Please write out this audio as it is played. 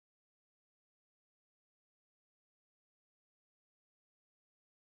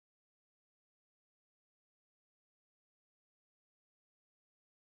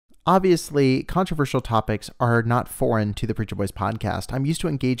Obviously, controversial topics are not foreign to the Preacher Boys podcast. I'm used to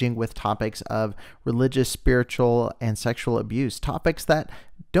engaging with topics of religious, spiritual, and sexual abuse, topics that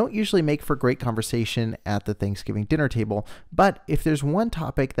don't usually make for great conversation at the Thanksgiving dinner table. But if there's one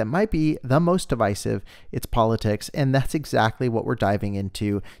topic that might be the most divisive, it's politics, and that's exactly what we're diving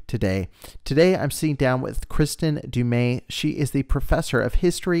into today. Today, I'm sitting down with Kristin Du Mez. She is the professor of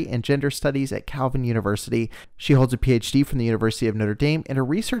history and gender studies at Calvin University. She holds a Ph.D. from the University of Notre Dame, and her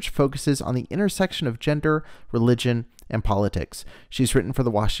research focuses on the intersection of gender, religion, and politics. She's written for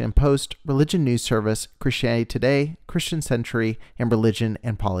the Washington Post, Religion News Service, Christianity Today, Christian Century, and Religion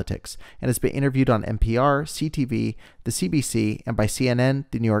and Politics, and has been interviewed on NPR, CTV, the CBC, and by CNN,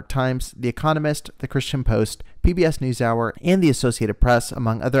 the New York Times, the Economist, the Christian Post, PBS News Hour, and the Associated Press,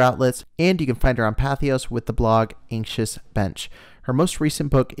 among other outlets. And you can find her on Patheos with the blog Anxious Bench. Her most recent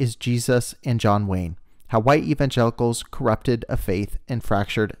book is Jesus and John Wayne: How White Evangelicals Corrupted a Faith and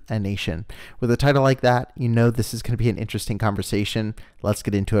Fractured a Nation. With a title like that, you know this is going to be an interesting conversation. Let's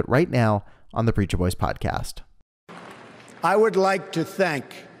get into it right now on the Preacher Boys podcast. I would like to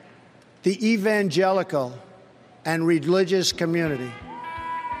thank the evangelical and religious community,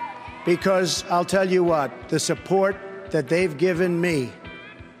 because I'll tell you what, the support that they've given me,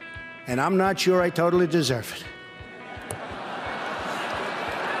 and I'm not sure I totally deserve it,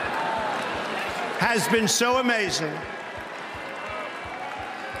 has been so amazing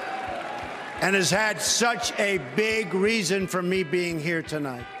and has had such a big reason for me being here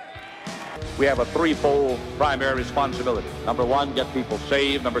tonight. We have a threefold primary responsibility. Number one, get people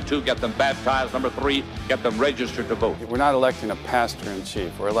saved. Number two, get them baptized. Number three, get them registered to vote. We're not electing a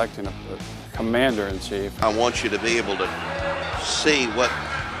pastor-in-chief. We're electing a commander-in-chief. I want you to be able to see what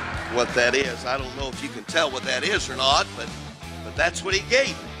that is. I don't know if you can tell what that is or not, but that's what he gave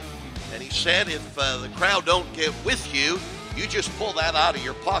me. And he said, if the crowd don't get with you, you just pull that out of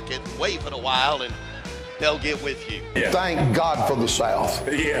your pocket and wave it a while, and they'll get with you. Yeah. Thank God for the South.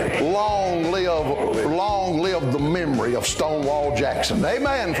 Yeah. Long live the memory of Stonewall Jackson.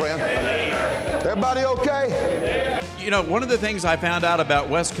 Amen, friend. Everybody okay? You know, one of the things I found out about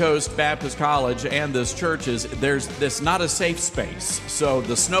West Coast Baptist College and this church is there's this not a safe space. So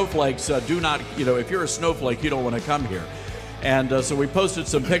the snowflakes do not, if you're a snowflake, you don't want to come here. And so we posted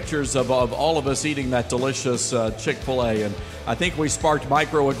some pictures of all of us eating that delicious Chick-fil-A, and I think we sparked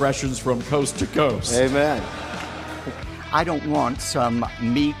microaggressions from coast to coast. Amen. I don't want some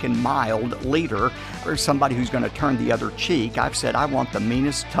meek and mild leader or somebody who's going to turn the other cheek. I've said I want the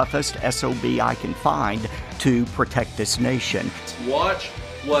meanest, toughest SOB I can find to protect this nation. Watch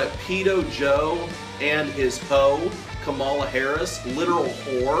what Pedo Joe and his hoe, Kamala Harris, literal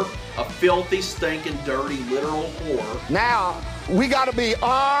whore, a filthy, stinking, dirty, literal whore. Now, we got to be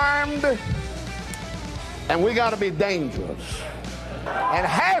armed and we got to be dangerous. And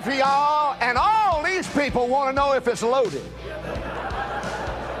half of y'all and all these people want to know if it's loaded.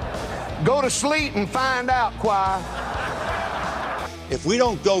 Go to sleep and find out, choir. If we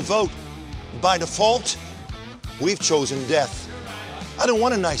don't go vote by default, we've chosen death. I don't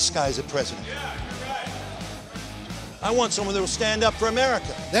want a nice guy as a president. I want someone that will stand up for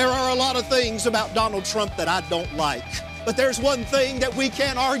America. There are a lot of things about Donald Trump that I don't like. But there's one thing that we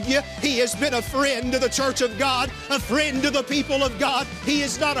can't argue. He has been a friend to the Church of God, a friend to the people of God. He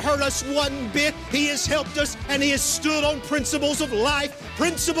has not hurt us one bit. He has helped us, and he has stood on principles of life,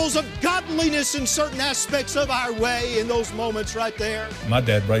 principles of godliness in certain aspects of our way in those moments right there. My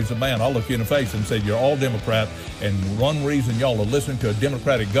dad raised a man. I'll look you in the face and say, you're all Democrat, and one reason y'all are listening to a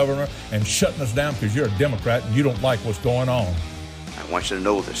Democratic governor and shutting us down because you're a Democrat and you don't like what's going on. I want you to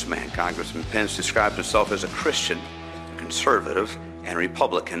know this man. Congressman Pence described himself as a Christian, conservative, and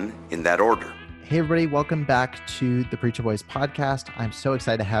Republican in that order. Hey everybody, welcome back to the Preacher Boys podcast. I'm so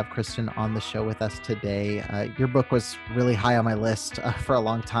excited to have Kristin on the show with us today. Your book was really high on my list for a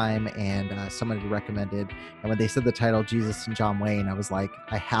long time, and someone had recommended, and when they said the title, Jesus and John Wayne, I was like,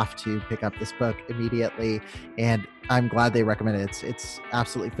 I have to pick up this book immediately, and I'm glad they recommended it. It's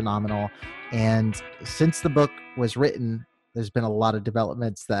absolutely phenomenal, and since the book was written, there's been a lot of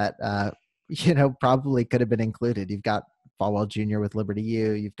developments that probably could have been included. You've got Falwell Jr. with Liberty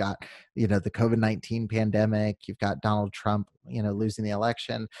U. You've got, the COVID-19 pandemic. You've got Donald Trump, losing the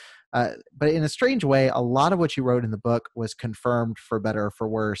election. But in a strange way, a lot of what you wrote in the book was confirmed for better or for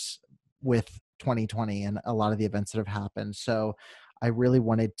worse with 2020 and a lot of the events that have happened. So I really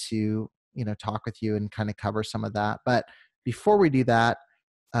wanted to, talk with you and kind of cover some of that. But before we do that,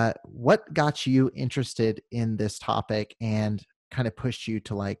 what got you interested in this topic and kind of pushed you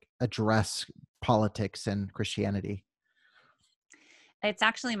to address politics and Christianity? It's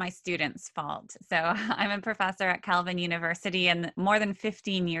actually my students' fault. So I'm a professor at Calvin University, and more than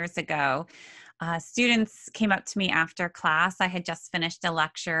 15 years ago, students came up to me after class. I had just finished a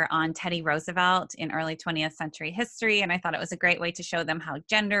lecture on Teddy Roosevelt in early 20th century history, and I thought it was a great way to show them how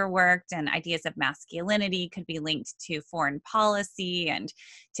gender worked and ideas of masculinity could be linked to foreign policy and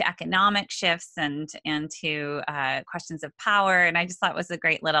to economic shifts and to questions of power. And I just thought it was a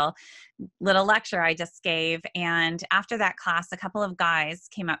great little lecture I just gave. And after that class, a couple of guys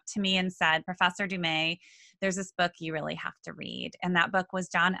came up to me and said, Professor Du Mez, there's this book you really have to read. And that book was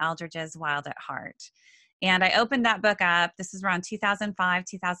John Eldredge's Wild at Heart. And I opened that book up. This is around 2005,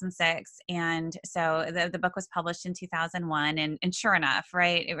 2006. And so the book was published in 2001. And sure enough,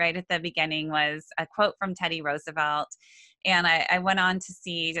 right at the beginning was a quote from Teddy Roosevelt. And I went on to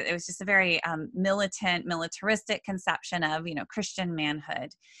see, it was just a very militant, militaristic conception of, Christian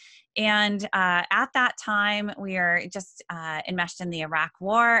manhood. And at that time, we were just enmeshed in the Iraq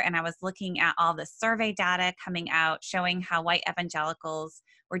War, and I was looking at all the survey data coming out showing how white evangelicals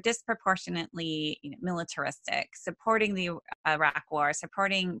were disproportionately militaristic, supporting the Iraq War,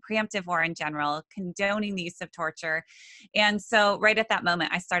 supporting preemptive war in general, condoning the use of torture. And so right at that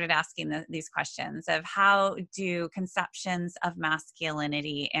moment, I started asking these questions of how do conceptions of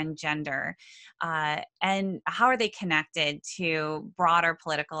masculinity and gender, and how are they connected to broader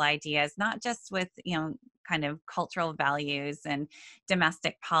political ideas, not just with, kind of cultural values and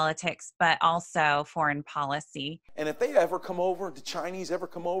domestic politics, but also foreign policy. And if they ever come over, the Chinese ever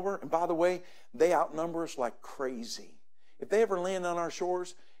come over, and by the way, they outnumber us like crazy. If they ever land on our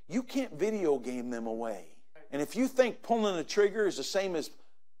shores, you can't video game them away. And if you think pulling the trigger is the same as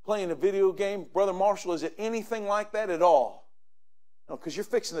playing a video game, Brother Marshall, is it anything like that at all? No, because you're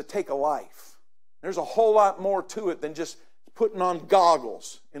fixing to take a life. There's a whole lot more to it than just putting on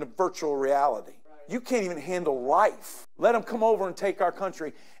goggles in a virtual reality. You can't even handle life. Let them come over and take our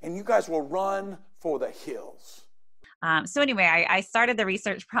country, and you guys will run for the hills. So anyway, I started the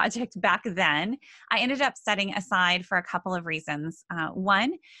research project back then. I ended up setting aside for a couple of reasons.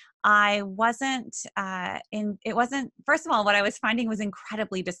 One, first of all, what I was finding was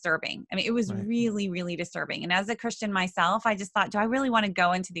incredibly disturbing. I mean, it was really, really disturbing. And as a Christian myself, I just thought, do I really want to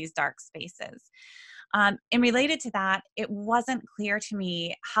go into these dark spaces? And related to that, it wasn't clear to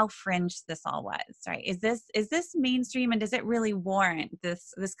me how fringe this all was, right? Is this mainstream, and does it really warrant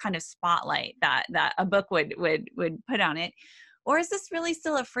this kind of spotlight that a book would put on it? Or is this really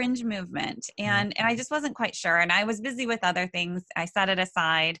still a fringe movement? And I just wasn't quite sure. And I was busy with other things. I set it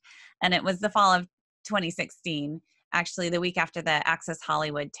aside, and it was the fall of 2016, actually the week after the Access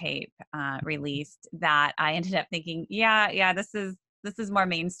Hollywood tape released, that I ended up thinking, yeah, this is more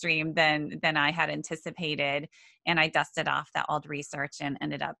mainstream than I had anticipated. And I dusted off that old research and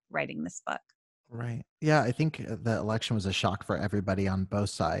ended up writing this book. Right. Yeah, I think the election was a shock for everybody on both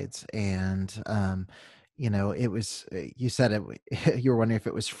sides. And, it was, you said it, you were wondering if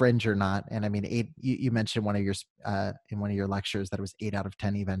it was fringe or not. And I mean, you mentioned in one of your lectures that it was 8 out of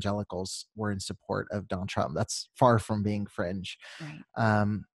 10 evangelicals were in support of Donald Trump. That's far from being fringe.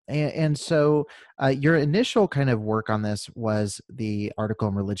 Right. And so your initial kind of work on this was the article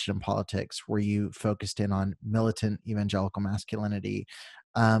in Religion and Politics, where you focused in on militant evangelical masculinity.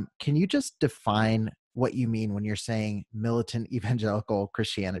 Can you just define what you mean when you're saying militant evangelical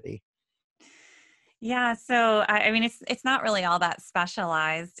Christianity? Yeah, so I mean, it's not really all that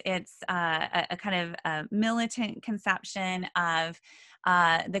specialized. It's a kind of militant conception of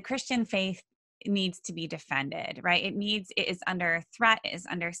the Christian faith needs to be defended, right? It is under threat, it is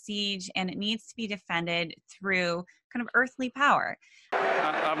under siege, and it needs to be defended through kind of earthly power.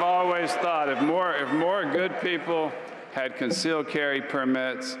 I've always thought if more good people had concealed carry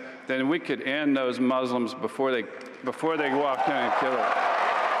permits, then we could end those Muslims before they walk in and kill it.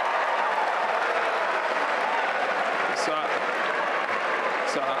 So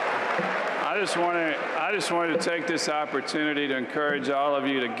I just wanted to take this opportunity to encourage all of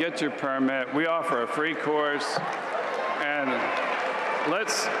you to get your permit. We offer a free course, and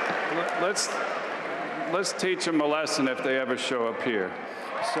let's teach them a lesson if they ever show up here.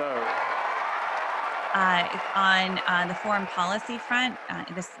 So. On the foreign policy front,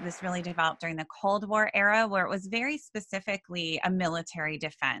 this really developed during the Cold War era, where it was very specifically a military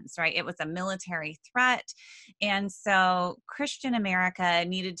defense, right? It was a military threat. And so Christian America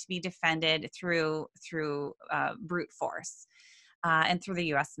needed to be defended through brute force and through the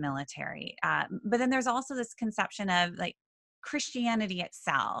U.S. military. But then there's also this conception of, like, Christianity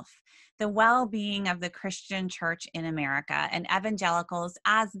itself, the well-being of the Christian church in America, and evangelicals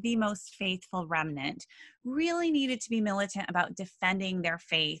as the most faithful remnant really needed to be militant about defending their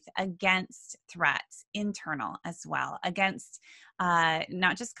faith against threats, internal as well, against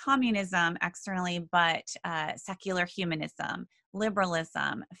not just communism externally, but secular humanism,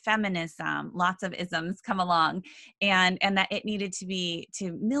 liberalism, feminism, lots of isms come along, and that it needed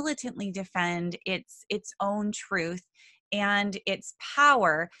to militantly defend its own truth and its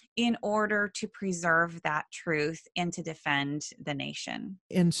power in order to preserve that truth and to defend the nation.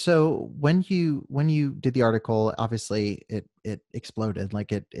 And so when you did the article, obviously it exploded,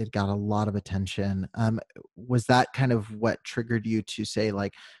 like it got a lot of attention. Was that kind of what triggered you to say,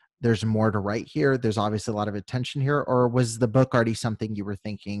 like, there's more to write here? There's obviously a lot of attention here, or was the book already something you were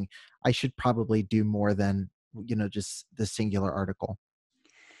thinking, I should probably do more than, just the singular article?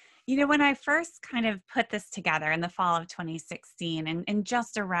 When I first kind of put this together in the fall of 2016 and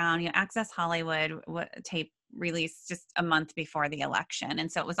just around, Access Hollywood tape released just a month before the election. And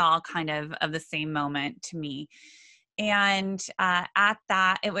so it was all kind of the same moment to me. And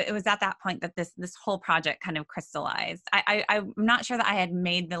it was at that point that this whole project kind of crystallized. I'm not sure that I had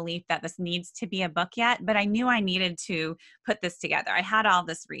made the leap that this needs to be a book yet, but I knew I needed to put this together. I had all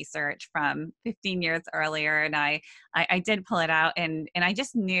this research from 15 years earlier, and I did pull it out, and I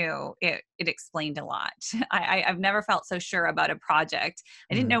just knew it explained a lot. I've never felt so sure about a project.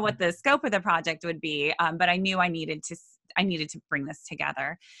 I didn't know what the scope of the project would be, but I knew I needed to bring this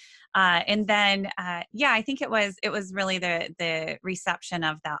together. And then, I think it was really the reception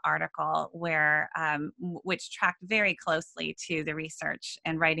of that article where, which tracked very closely to the research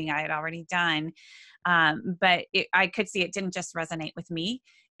and writing I had already done. But I could see it didn't just resonate with me.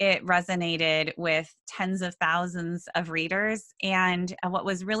 It resonated with tens of thousands of readers. And what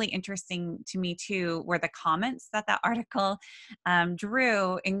was really interesting to me too were the comments that article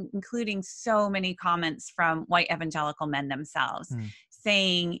drew, including so many comments from white evangelical men themselves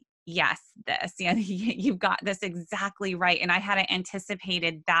saying, yes, you've got this exactly right. And I hadn't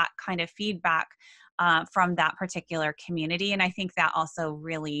anticipated that kind of feedback from that particular community. And I think that also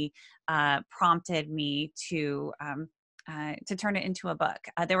really prompted me to turn it into a book.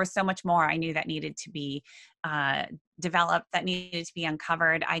 There was so much more I knew that needed to be developed, that needed to be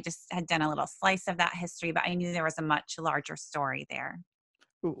uncovered. I just had done a little slice of that history, but I knew there was a much larger story there.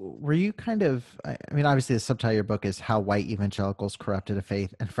 Were you kind of, obviously the subtitle of your book is How White Evangelicals Corrupted a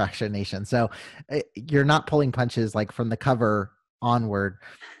Faith and Fractured a Nation. So you're not pulling punches like from the cover onward.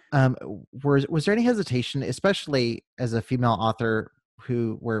 Was there any hesitation, especially as a female author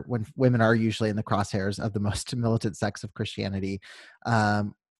when women are usually in the crosshairs of the most militant sects of Christianity,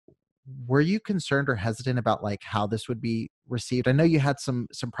 were you concerned or hesitant about like how this would be received? I know you had some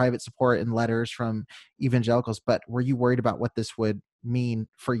private support and letters from evangelicals, but were you worried about what this would mean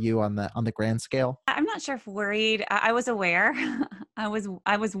for you on the grand scale? I'm not sure if worried. I was aware. I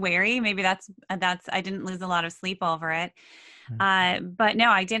was wary. Maybe that's I didn't lose a lot of sleep over it. But no,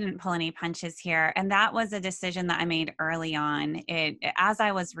 I didn't pull any punches here. And that was a decision that I made early on. As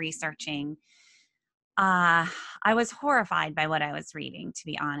I was researching, I was horrified by what I was reading, to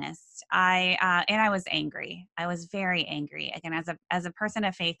be honest. And I was angry. I was very angry. Again, as a person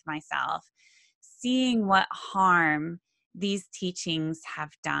of faith myself, seeing what harm these teachings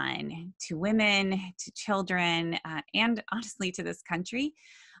have done to women, to children, and honestly to this country.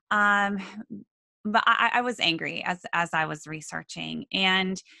 But I was angry as I was researching.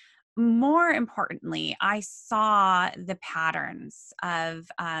 And more importantly, I saw the patterns of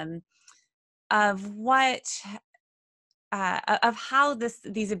how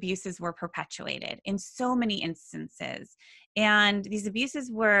these abuses were perpetuated in so many instances. And these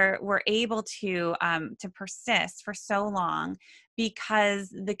abuses were able to persist for so long because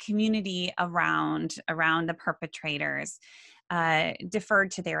the community around the perpetrators deferred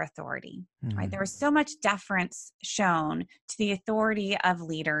to their authority. Right? There was so much deference shown to the authority of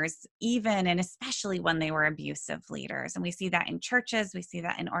leaders, even and especially when they were abusive leaders. And we see that in churches, we see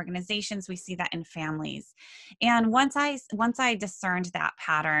that in organizations, we see that in families. And once I discerned that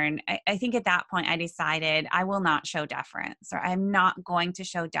pattern, I think at that point I decided I will not show deference, or I'm not going to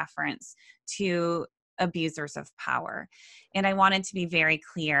show deference to abusers of power. And I wanted to be very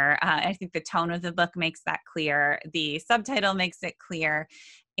clear. I think the tone of the book makes that clear. The subtitle makes it clear.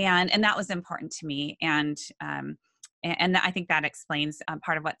 And that was important to me. And I think that explains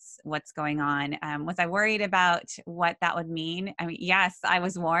part of what's going on. Was I worried about what that would mean? Yes, I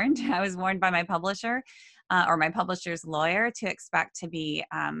was warned. I was warned by my publisher or my publisher's lawyer to expect to be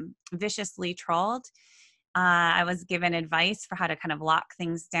viciously trolled. I was given advice for how to kind of lock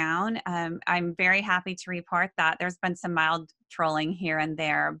things down. I'm very happy to report that there's been some mild trolling here and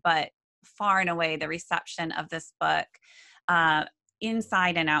there, but far and away the reception of this book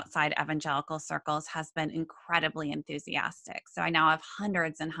inside and outside evangelical circles has been incredibly enthusiastic. So I now have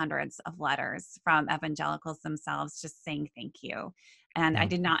hundreds and hundreds of letters from evangelicals themselves just saying thank you. And I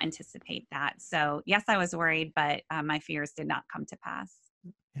did not anticipate that. So yes, I was worried, but my fears did not come to pass.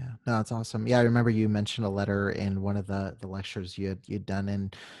 Yeah, no, that's awesome. Yeah, I remember you mentioned a letter in one of the lectures you'd done,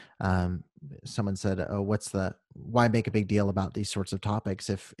 and someone said, "Oh, why make a big deal about these sorts of topics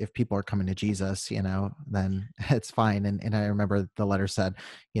if people are coming to Jesus, then it's fine." And I remember the letter said,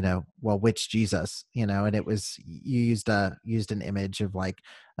 well, which Jesus, and it was you used an image of like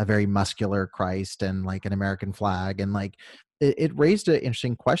a very muscular Christ and like an American flag, and like it raised an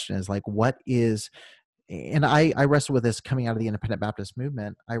interesting question: is like what is. And I wrestled with this coming out of the independent Baptist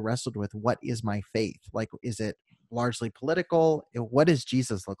movement. I wrestled with what is my faith? Like, is it largely political? What does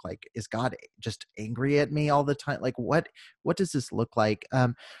Jesus look like? Is God just angry at me all the time? Like, what does this look like?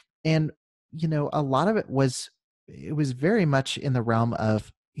 And, a lot of it was very much in the realm of,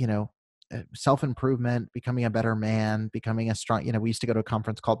 self-improvement, becoming a better man, becoming a strong, we used to go to a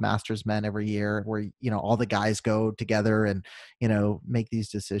conference called Masters Men every year where, all the guys go together and, make these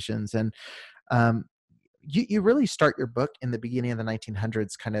decisions. And, you really start your book in the beginning of the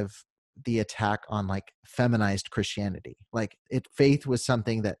 1900s, kind of the attack on like feminized Christianity. Like faith was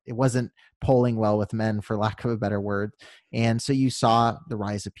something that it wasn't polling well with men, for lack of a better word. And so you saw the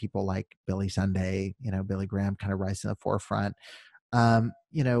rise of people like Billy Sunday, Billy Graham kind of rise in the forefront.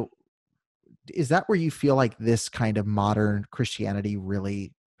 Is that where you feel like this kind of modern Christianity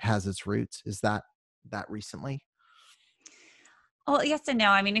really has its roots? Is that recently? Well, yes and no.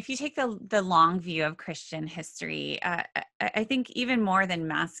 I mean, if you take the long view of Christian history, I think even more than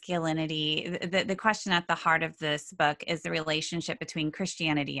masculinity, the question at the heart of this book is the relationship between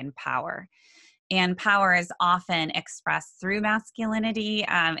Christianity and power. And power is often expressed through masculinity.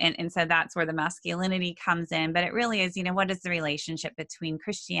 And so that's where the masculinity comes in. But it really is, what is the relationship between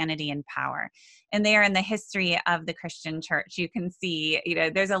Christianity and power? And there in the history of the Christian church, you can see,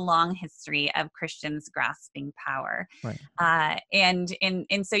 there's a long history of Christians grasping power. Right. And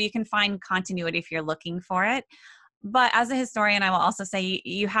so you can find continuity if you're looking for it. But as a historian, I will also say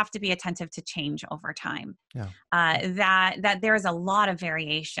you have to be attentive to change over time. Yeah. That there is a lot of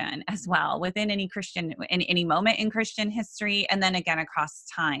variation as well within any moment in Christian history, and then again across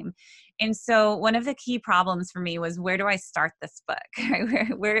time. And so one of the key problems for me was, where do I start this book?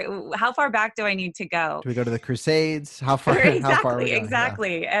 How far back do I need to go? Do we go to the Crusades? How far? Exactly, how far are we going?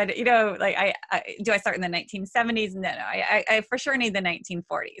 exactly. Yeah. And do I start in the 1970s? No, I for sure need the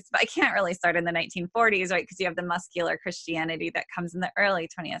 1940s, but I can't really start in the 1940s, right? Because you have the muscular Christianity that comes in the early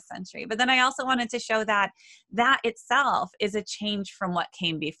 20th century. But then I also wanted to show that itself is a change from what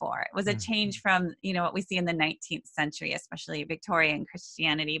came before. It was a change from, what we see in the 19th century, especially Victorian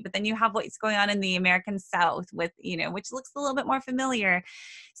Christianity. But then you have what's going on in the American South with, which looks a little bit more familiar.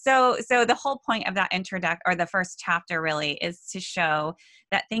 So the whole point of that the first chapter really is to show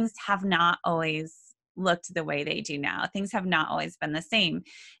that things have not always looked the way they do now. Things have not always been the same.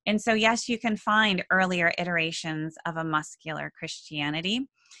 And so, yes, you can find earlier iterations of a muscular Christianity.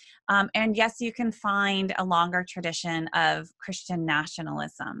 And yes, you can find a longer tradition of Christian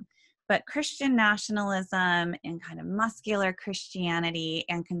nationalism. But Christian nationalism and kind of muscular Christianity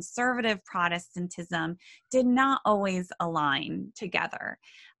and conservative Protestantism did not always align together.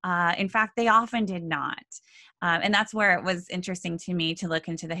 In fact, they often did not. And that's where it was interesting to me to look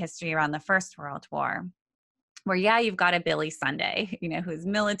into the history around the First World War, where, you've got a Billy Sunday, who's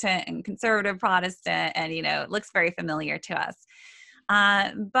militant and conservative Protestant and, looks very familiar to us.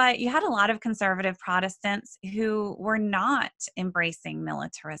 But you had a lot of conservative Protestants who were not embracing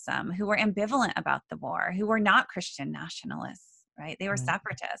militarism, who were ambivalent about the war, who were not Christian nationalists, right? They were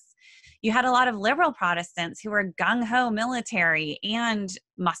separatists. You had a lot of liberal Protestants who were gung-ho military and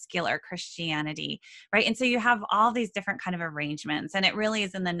muscular Christianity, right? And so you have all these different kind of arrangements. And it really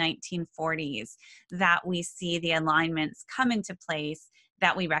is in the 1940s that we see the alignments come into place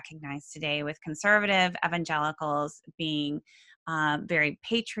that we recognize today, with conservative evangelicals being very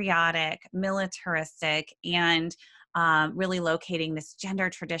patriotic, militaristic, and really locating this gender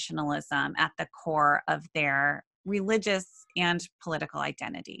traditionalism at the core of their religious and political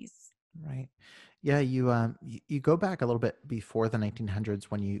identities. Right. Yeah. You go back a little bit before the 1900s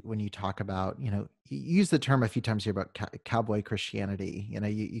when you talk about, you use the term a few times here about cowboy Christianity.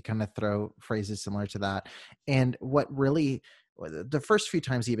 You kind of throw phrases similar to that. And what really the first few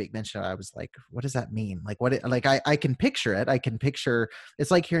times he mentioned it, I was like, what does that mean? Like I can picture it. I can picture,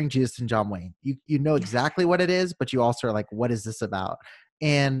 it's like hearing Jesus and John Wayne. You know exactly what it is, but you also are like, what is this about?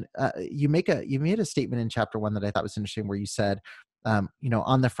 And you made a statement in chapter 1 that I thought was interesting, where you said,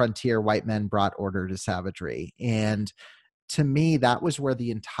 on the frontier, white men brought order to savagery. And to me, that was where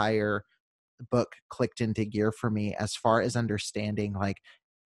the entire book clicked into gear for me, as far as understanding like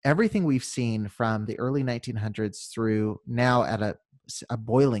everything we've seen from the early 1900s through now at a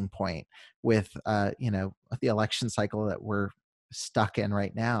boiling point with, the election cycle that we're stuck in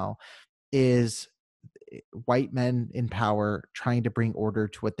right now, is white men in power trying to bring order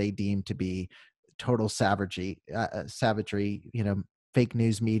to what they deem to be total savagery, fake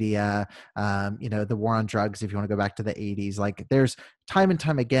news media, the war on drugs, if you want to go back to the 80s. Like, there's time and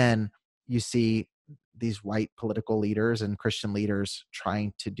time again, you see these white political leaders and Christian leaders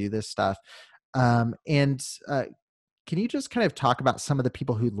trying to do this stuff. Can you just kind of talk about some of the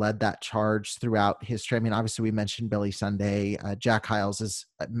people who led that charge throughout history? I mean, obviously we mentioned Billy Sunday. Jack Hyles is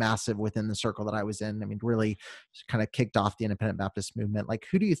massive within the circle that I was in. I mean, really kind of kicked off the independent Baptist movement. Like,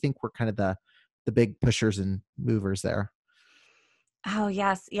 who do you think were kind of the big pushers and movers there? Oh,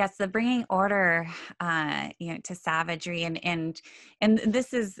 yes. The bringing order, to savagery, and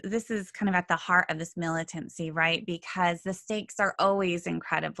this is kind of at the heart of this militancy, right? Because the stakes are always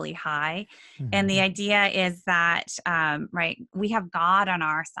incredibly high, and the idea is that, right, we have God on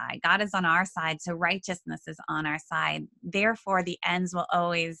our side. God is on our side, so righteousness is on our side. Therefore, the ends will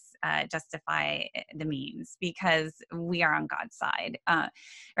always justify the means, because we are on God's side,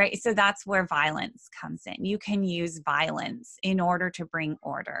 right? So that's where violence comes in. You can use violence in order to bring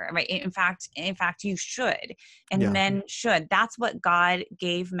order, right? In fact, you should, and men should. That's what God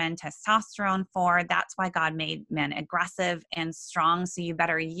gave men testosterone for. That's why God made men aggressive and strong. So you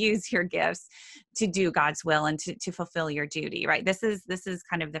better use your gifts to do God's will and to fulfill your duty, right? This is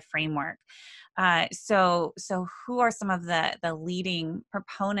kind of the framework. So who are some of the leading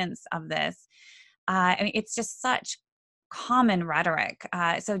proponents of this? I mean, it's just such common rhetoric.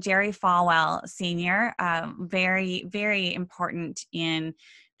 So Jerry Falwell Sr., very, very important in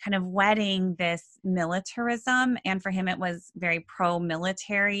kind of wedding this militarism. And for him, it was very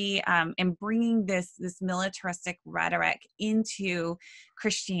pro-military, and bringing this militaristic rhetoric into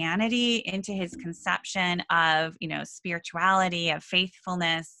Christianity, into his conception of, spirituality, of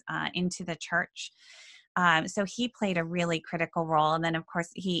faithfulness, into the church. So he played a really critical role. And then, of course,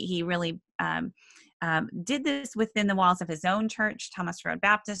 he really did this within the walls of his own church, Thomas Road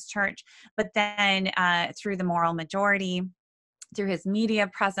Baptist Church, but then through the moral majority, through his media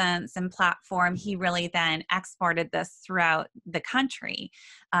presence and platform, he really then exported this throughout the country,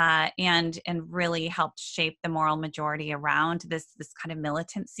 and really helped shape the moral majority around this kind of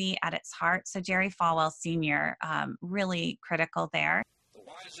militancy at its heart. So Jerry Falwell Sr., really critical there. The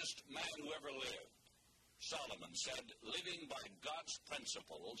wisest man who ever lived, Solomon, said, living by God's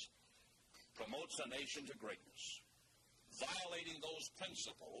principles promotes a nation to greatness. Violating those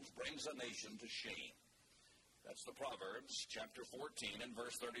principles brings a nation to shame. That's the Proverbs, chapter 14 and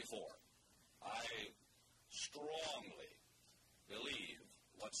verse 34. I strongly believe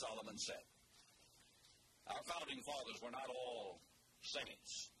what Solomon said. Our founding fathers were not all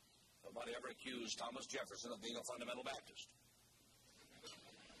saints. Nobody ever accused Thomas Jefferson of being a fundamental Baptist.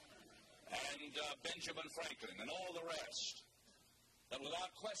 And Benjamin Franklin and all the rest. That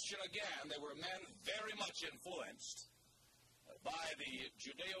without question, again, they were men very much influenced by the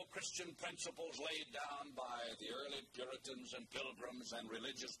Judeo-Christian principles laid down by the early Puritans and Pilgrims and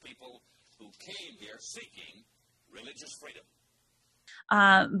religious people who came here seeking religious freedom.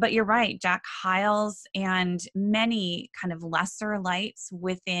 But you're right, Jack Hyles and many kind of lesser lights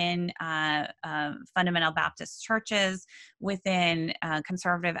within fundamental Baptist churches, within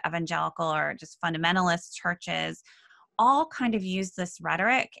conservative evangelical or just fundamentalist churches, all kind of use this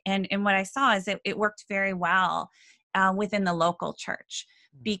rhetoric. And what I saw is it worked very well within the local church,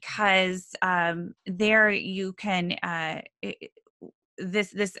 because there you can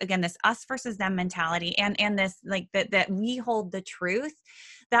this us versus them mentality, and this like that we hold the truth.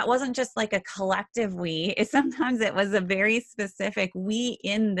 That wasn't just like a collective we. Sometimes it was a very specific we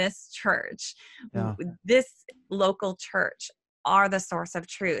in this church, this local church are the source of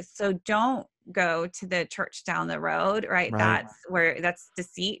truth. So don't go to the church down the road, right? That's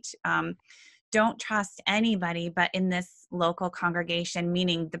deceit. Don't trust anybody but in this local congregation,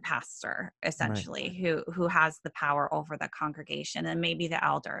 meaning the pastor, essentially, who has the power over the congregation, and maybe the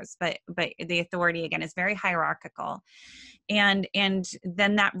elders. But the authority, again, is very hierarchical. And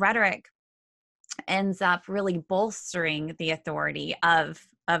then that rhetoric ends up really bolstering the authority of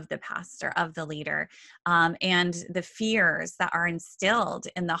of the pastor, of the leader, and the fears that are instilled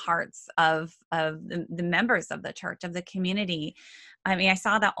in the hearts of the members of the church, of the community. I mean, I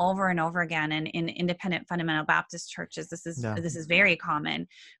saw that over and over again in independent fundamental Baptist churches. This is very common,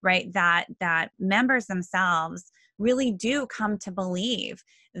 right? That members themselves really do come to believe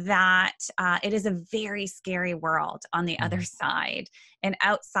that it is a very scary world on the other side and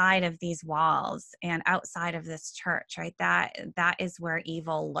outside of these walls and outside of this church, right? That is where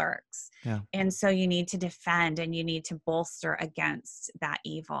evil lurks. Yeah. And so you need to defend and you need to bolster against that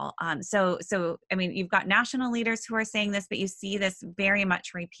evil. So I mean, you've got national leaders who are saying this, but you see this very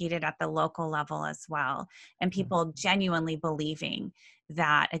much repeated at the local level as well. And people genuinely believing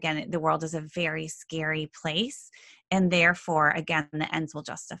that, again, the world is a very scary place. And therefore, again, the ends will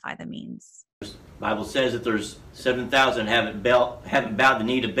justify the means. The Bible says that there's 7,000 haven't bowed the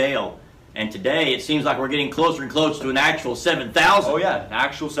knee to Baal. And today it seems like we're getting closer and closer to an actual 7,000. Oh yeah,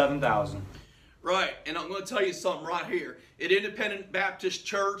 actual 7,000. Right, and I'm going to tell you something right here. At Independent Baptist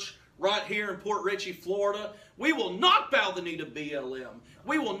Church, right here in Port Richey, Florida, we will not bow the knee to BLM.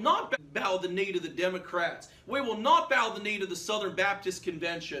 We will not bow the knee to the Democrats. We will not bow the knee to the Southern Baptist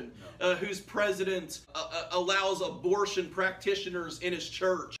Convention, whose president allows abortion practitioners in his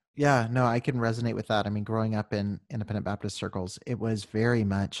church. Yeah, no, I can resonate with that. I mean, growing up in independent Baptist circles, it was very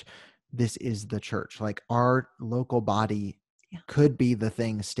much, this is the church. Like, our local body could be the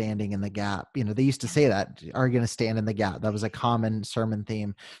thing standing in the gap. You know, they used to say that, are going to stand in the gap. That was a common sermon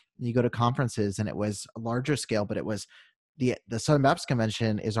theme. You go to conferences and it was a larger scale, but it was the Southern Baptist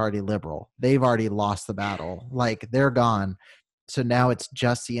Convention is already liberal. They've already lost the battle. Like, they're gone. So now it's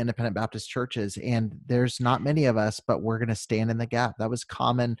just the independent Baptist churches, and there's not many of us, but we're going to stand in the gap. That was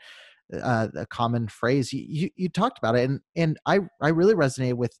common, a common phrase. You talked about it, and I really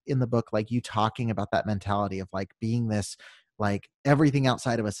resonated with in the book, like you talking about that mentality of like being this, like everything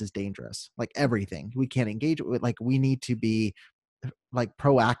outside of us is dangerous, like everything we can't engage with, like we need to be like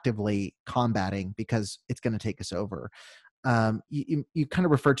proactively combating because it's going to take us over. You kind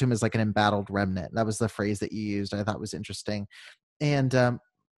of referred to him as like an embattled remnant. That was the phrase that you used. I thought was interesting. And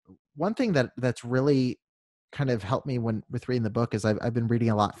one thing that's really kind of helped me with reading the book is I've been reading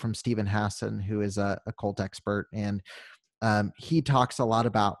a lot from Stephen Hassan, who is a cult expert. And he talks a lot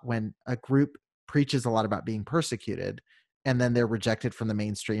about when a group preaches a lot about being persecuted and then they're rejected from the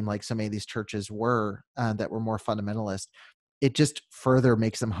mainstream, like so many of these churches were that were more fundamentalist, it just further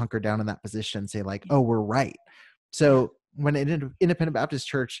makes them hunker down in that position and say like, oh, we're right. So when an independent Baptist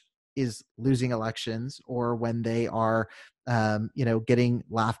church is losing elections, or when they are, getting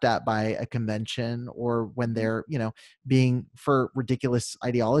laughed at by a convention, or when they're, being for ridiculous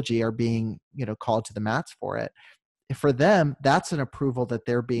ideology are being, called to the mats for it, for them, that's an approval that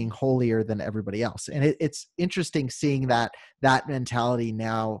they're being holier than everybody else. And it's interesting seeing that mentality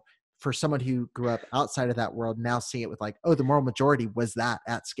now for someone who grew up outside of that world, now seeing it with like, oh, the moral majority was that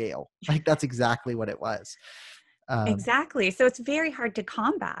at scale. Like that's exactly what it was. Exactly. So it's very hard to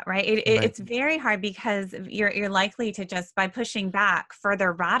combat, right? It's very hard because you're likely to just, by pushing back,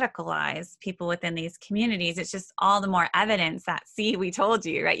 further radicalize people within these communities. It's just all the more evidence that, see, we told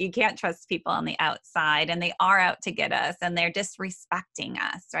you, right? You can't trust people on the outside, and they are out to get us, and they're disrespecting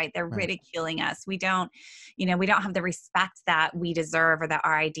us, right? They're ridiculing us. We don't have the respect that we deserve or that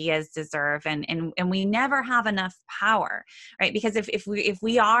our ideas deserve. And we never have enough power, right? Because if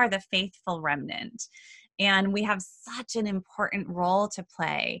we are the faithful remnant, and we have such an important role to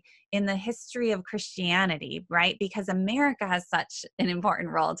play in the history of Christianity, right? Because America has such an important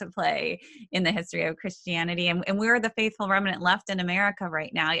role to play in the history of Christianity. And we're the faithful remnant left in America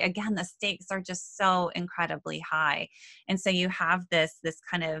right now. Again, the stakes are just so incredibly high. And so you have this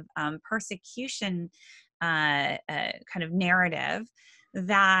kind of persecution kind of narrative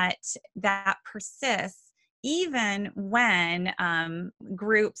that persists, even when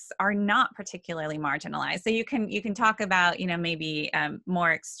groups are not particularly marginalized. So you can talk about, maybe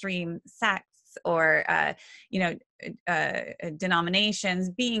more extreme sects or, denominations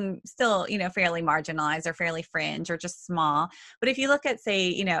being still, fairly marginalized or fairly fringe or just small. But if you look at,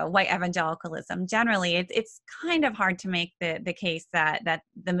 say, white evangelicalism, generally, it's kind of hard to make the case that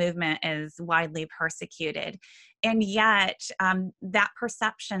the movement is widely persecuted. And yet that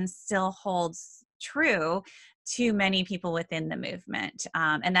perception still holds true to many people within the movement,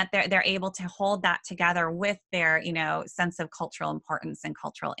 and that they're able to hold that together with their sense of cultural importance and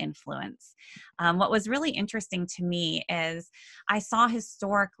cultural influence. What was really interesting to me is I saw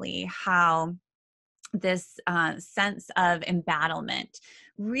historically how this sense of embattlement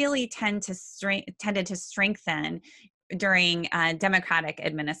really tended to strengthen during Democratic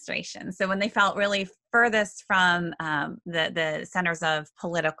administration. So when they felt really furthest from the centers of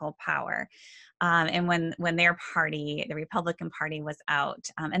political power. And when their party, the Republican Party, was out,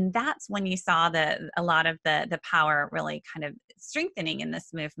 and that's when you saw a lot of the power really kind of strengthening in this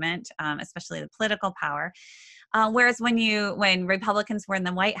movement, especially the political power. Whereas when Republicans were in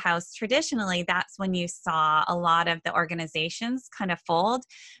the White House, traditionally, that's when you saw a lot of the organizations kind of fold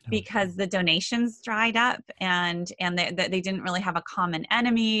because the donations dried up and they didn't really have a common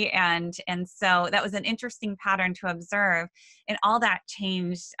enemy. And so that was an interesting pattern to observe. And all that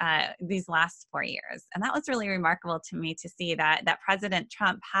changed these last 4 years. And that was really remarkable to me to see that President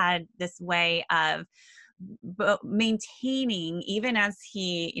Trump had this way of maintaining, even as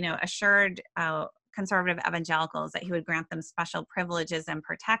he, assured conservative evangelicals that he would grant them special privileges and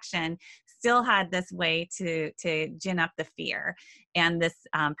protection, still had this way to gin up the fear and this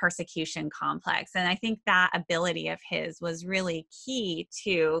persecution complex. And I think that ability of his was really key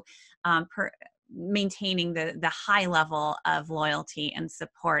to maintaining the high level of loyalty and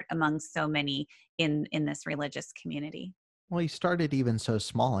support among so many in this religious community. Well, he started even so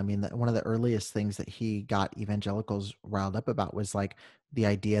small. I mean, one of the earliest things that he got evangelicals riled up about was like the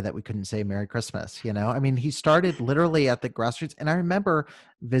idea that we couldn't say Merry Christmas, I mean, he started literally at the grassroots. And I remember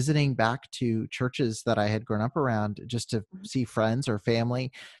visiting back to churches that I had grown up around just to see friends or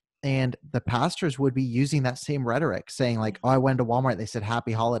family. And the pastors would be using that same rhetoric, saying like, oh, I went to Walmart. They said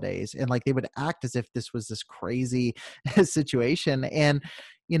happy holidays. And like, they would act as if this was this crazy situation. And,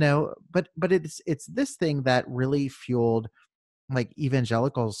 but it's this thing that really fueled like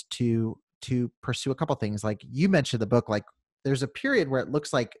evangelicals to pursue a couple things. Like you mentioned the book, like there's a period where it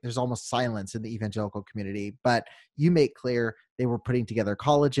looks like there's almost silence in the evangelical community, but you make clear they were putting together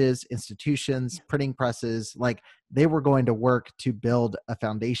colleges, institutions, printing presses, like they were going to work to build a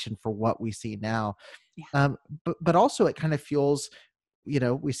foundation for what we see now. But also it kind of fuels,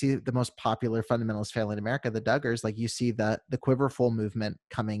 we see the most popular fundamentalist family in America, the Duggars, like you see the Quiverful movement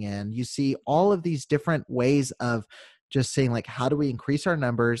coming in. You see all of these different ways of just saying like, how do we increase our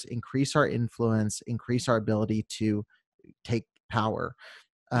numbers, increase our influence, increase our ability to take power?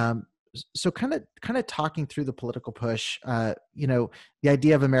 So kind of talking through the political push, the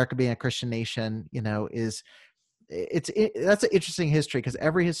idea of America being a Christian nation, that's an interesting history because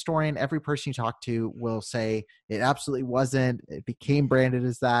every historian, every person you talk to will say it absolutely wasn't. It became branded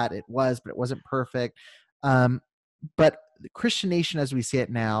as that. It was, but it wasn't perfect. But the Christian nation, as we see it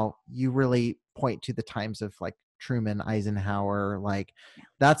now, you really point to the times of like Truman, Eisenhower, like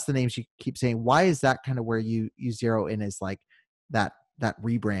that's the names you keep saying. Why is that kind of where you zero in as like that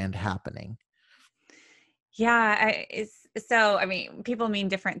rebrand happening? Yeah, so I mean, people mean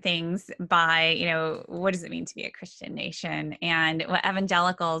different things by, what does it mean to be a Christian nation? And what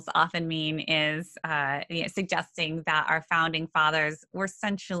evangelicals often mean is suggesting that our founding fathers were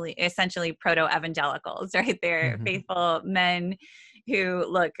essentially proto-evangelicals, right? They're faithful men who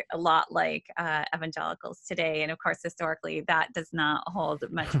look a lot like evangelicals today. And of course, historically, that does not hold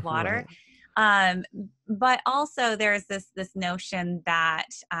much water. Right. But also there's this notion that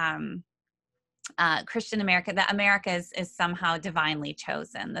Christian America, that America is somehow divinely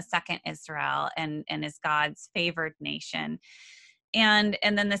chosen, the second Israel, and is God's favored nation. And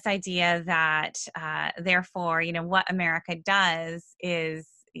then this idea that therefore, what America does is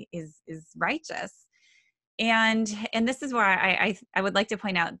righteous. And this is where I would like to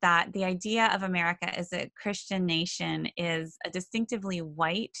point out that the idea of America as a Christian nation is a distinctively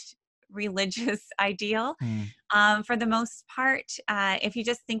white religious ideal. For the most part, if you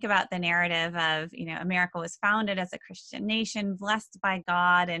just think about the narrative of, America was founded as a Christian nation, blessed by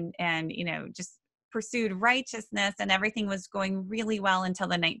God, and just pursued righteousness, and everything was going really well until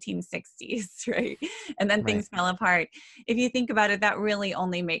the 1960s, right? And then things fell apart. If you think about it, that really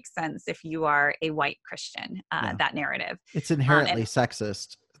only makes sense if you are a white Christian, that narrative. It's inherently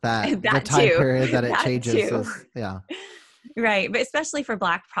sexist, that the time period that it changes. Right. But especially for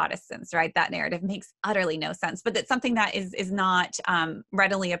Black Protestants, right? That narrative makes utterly no sense. But it's something that is not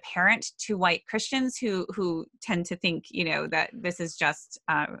readily apparent to white Christians who tend to think, that this is just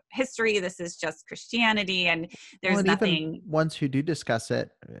history, this is just Christianity, and there's nothing. Even ones who do discuss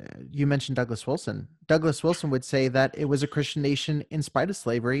it, you mentioned Douglas Wilson. Douglas Wilson would say that it was a Christian nation in spite of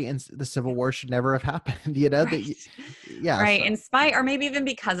slavery, and the Civil War should never have happened. Right. So. In spite, or maybe even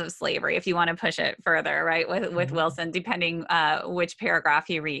because of slavery, if you want to push it further, right? With Wilson, depending which paragraph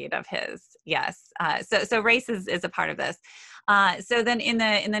you read of his. Yes. So race is a part of this. So then in the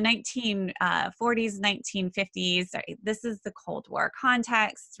 1940s, 1950s, this is the Cold War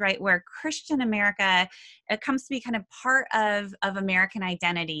context, right, where Christian America, it comes to be kind of part of American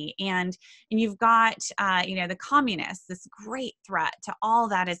identity. And you've got, the communists, this great threat to all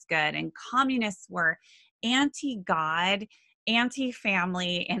that is good. And communists were anti-God,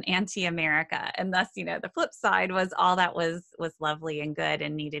 anti-family, and anti-America. And thus, the flip side was all that was lovely and good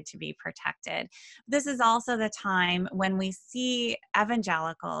and needed to be protected. This is also the time when we see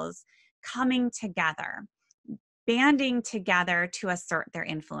evangelicals coming together, banding together to assert their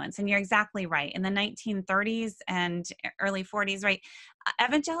influence. And you're exactly right. In the 1930s and early 40s, right,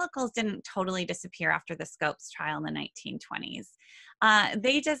 evangelicals didn't totally disappear after the Scopes trial in the 1920s.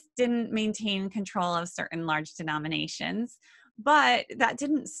 They just didn't maintain control of certain large denominations. But that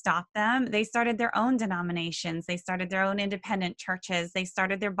didn't stop them. They started their own denominations. They started their own independent churches. They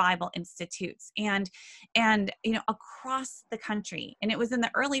started their Bible institutes and across the country. And it was in the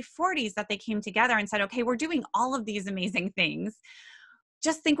early 40s that they came together and said, okay, we're doing all of these amazing things.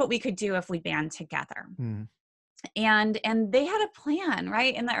 Just think what we could do if we band together. Mm. And they had a plan,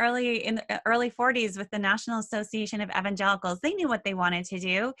 right? In the early 40s with the National Association of Evangelicals, they knew what they wanted to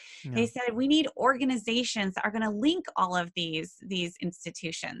do. Yeah. They said, we need organizations that are going to link all of these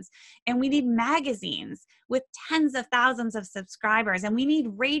institutions. And we need magazines with tens of thousands of subscribers. And we need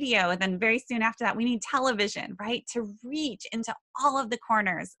radio. And then very soon after that, we need television, right? To reach into all of the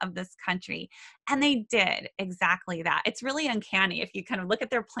corners of this country. And they did exactly that. It's really uncanny if you kind of look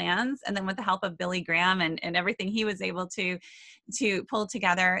at their plans, and then with the help of Billy Graham and everything he was able to pull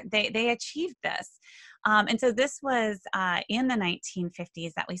together, they achieved this. And so this was in the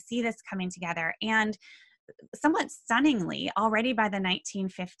 1950s that we see this coming together. And somewhat stunningly, already by the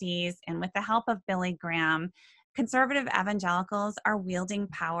 1950s, and with the help of Billy Graham, conservative evangelicals are wielding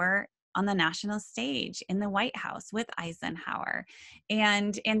power on the national stage in the White House with Eisenhower.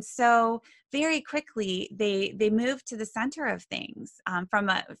 And so very quickly, they moved to the center of things from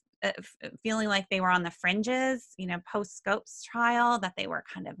a feeling like they were on the fringes, post-Scopes trial, that they were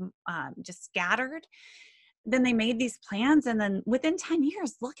kind of just scattered. Then they made these plans, and then within 10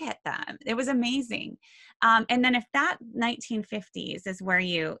 years, look at them. It was amazing. And then if that 1950s is where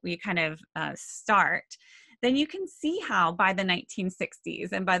you kind of start, then you can see how by the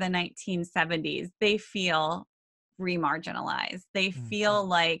 1960s and by the 1970s, they feel remarginalized. They feel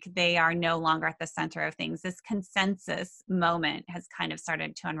like they are no longer at the center of things. This consensus moment has kind of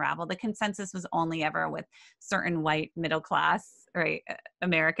started to unravel. The consensus was only ever with certain white middle class, right,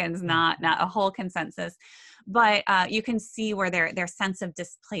 Americans, not a whole consensus. But you can see where their sense of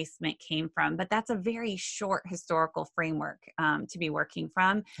displacement came from. But that's a very short historical framework to be working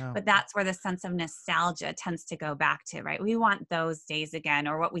from. Oh. But that's where the sense of nostalgia tends to go back to, right? We want those days again,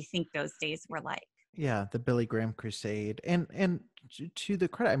 or what we think those days were like. Yeah, the Billy Graham crusade. And to the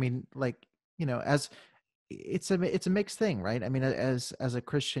credit, I mean, as it's a mixed thing, right? I mean, as a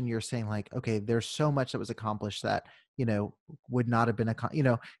Christian, you're saying like, okay, there's so much that was accomplished that, would not have been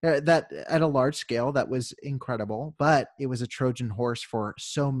that at a large scale, that was incredible, but it was a Trojan horse for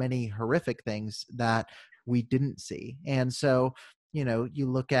so many horrific things that we didn't see. And so, you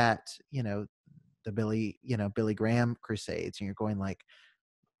look at, the Billy Graham crusades, and you're going like,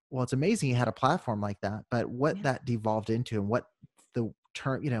 well, it's amazing he had a platform like that, but what that devolved into, and what the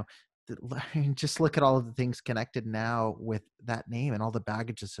term, just look at all of the things connected now with that name and all the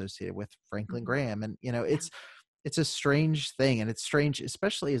baggage associated with Franklin Graham. And, it's a strange thing, and it's strange,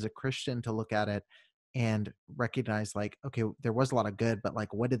 especially as a Christian, to look at it and recognize like, okay, there was a lot of good, but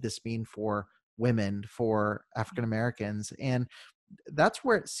like, what did this mean for women, for African Americans? And that's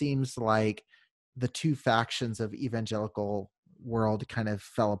where it seems like the two factions of evangelical world kind of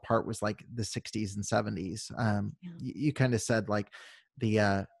fell apart, was like the 60s and 70s. You kind of said like the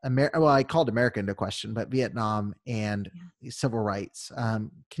I called America into question, but Vietnam and civil rights.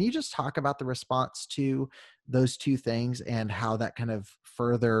 Can you just talk about the response to those two things and how that kind of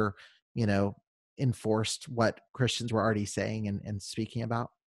further, enforced what Christians were already saying and speaking about?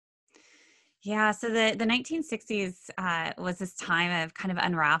 Yeah, so the 1960s was this time of kind of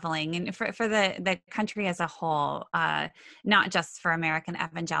unraveling, and for the country as a whole, not just for American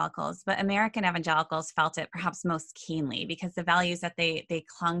evangelicals, but American evangelicals felt it perhaps most keenly, because the values that they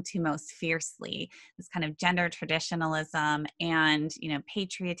clung to most fiercely, this kind of gender traditionalism and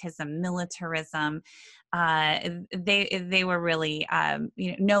patriotism, militarism, they were really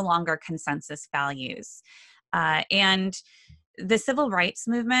no longer consensus values, and the civil rights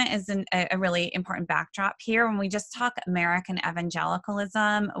movement is a really important backdrop here. When we just talk American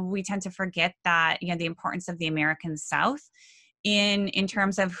evangelicalism, we tend to forget that, the importance of the American South in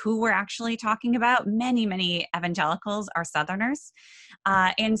terms of who we're actually talking about. Many evangelicals are Southerners.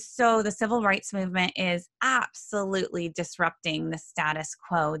 And so the civil rights movement is absolutely disrupting the status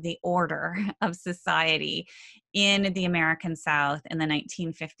quo, the order of society in the American South in the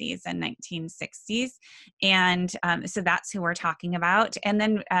 1950s and 1960s. And so that's who we're talking about. And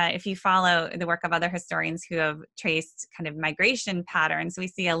then if you follow the work of other historians who have traced kind of migration patterns, we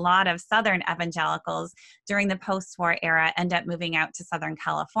see a lot of Southern evangelicals during the post-war era end up moving out to Southern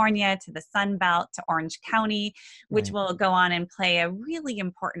California, to the Sun Belt, to Orange County, which will go on and play a really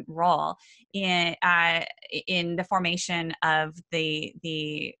important role in the formation of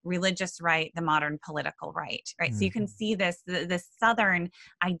the religious right, the modern political right. Right. So you can see this Southern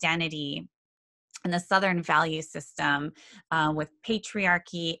identity and the Southern value system with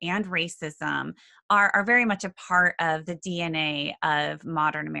patriarchy and racism are very much a part of the DNA of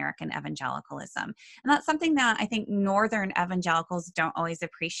modern American evangelicalism. And that's something that I think Northern evangelicals don't always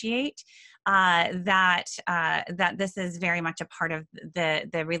appreciate, that this is very much a part of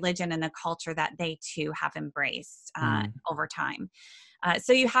the religion and the culture that they too have embraced over time.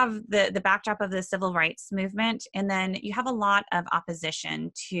 So you have the backdrop of the civil rights movement, and then you have a lot of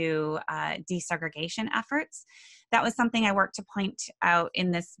opposition to desegregation efforts. That was something I worked to point out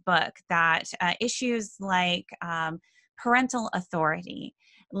in this book, that issues like parental authority,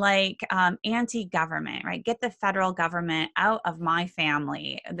 like anti-government, right? Get the federal government out of my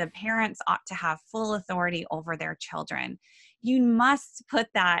family. The parents ought to have full authority over their children. You must put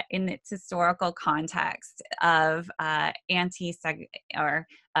that in its historical context of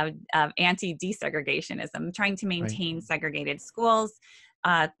anti-desegregationism, trying to maintain segregated schools.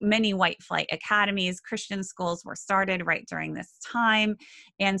 Many white flight academies, Christian schools were started right during this time.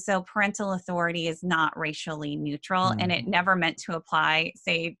 And so parental authority is not racially neutral, and it never meant to apply,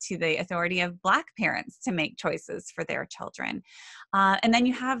 say, to the authority of Black parents to make choices for their children. And then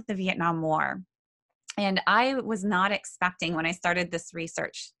you have the Vietnam War. And I was not expecting, when I started this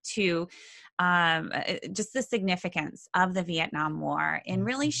research, to just the significance of the Vietnam War in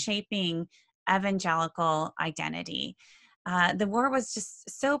really shaping evangelical identity. The war was just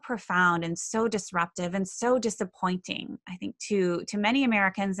so profound and so disruptive and so disappointing, I think, to many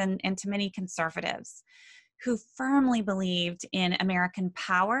Americans and to many conservatives who firmly believed in American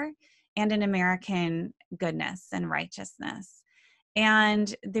power and in American goodness and righteousness.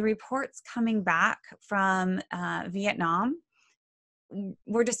 And the reports coming back from Vietnam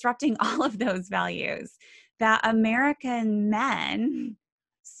were disrupting all of those values, that American men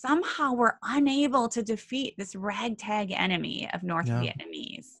somehow were unable to defeat this ragtag enemy of North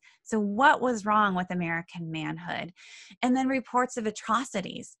Vietnamese. So what was wrong with American manhood? And then reports of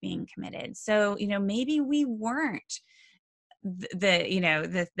atrocities being committed. So, maybe we weren't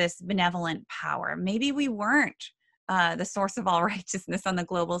this benevolent power. Maybe we weren't the source of all righteousness on the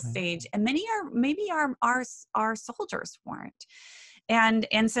global stage, and maybe our soldiers weren't. And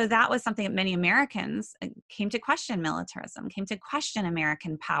so that was something that many Americans came to question militarism, came to question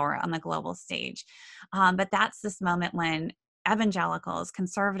American power on the global stage. But that's this moment when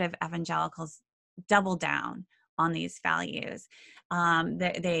conservative evangelicals, double down on these values.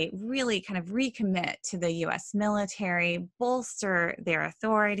 They really kind of recommit to the U.S. military, bolster their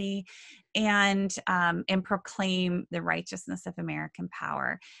authority, and proclaim the righteousness of American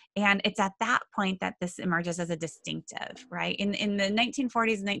power. And it's at that point that this emerges as a distinctive, right? In the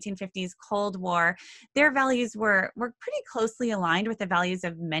 1940s and 1950s Cold War, their values were pretty closely aligned with the values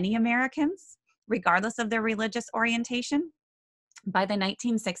of many Americans, regardless of their religious orientation. By the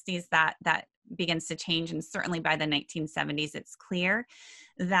 1960s, that begins to change, and certainly by the 1970s, it's clear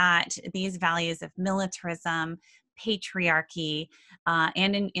that these values of militarism, patriarchy,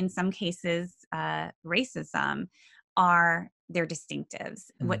 and in some cases, racism are their distinctives,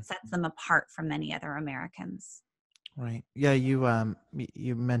 what sets them apart from many other Americans. Right. Yeah, you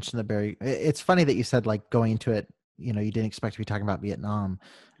mentioned it's funny that you said, like, going into it, you didn't expect to be talking about Vietnam,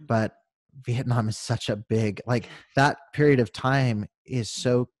 but Vietnam is such a big, like, that period of time is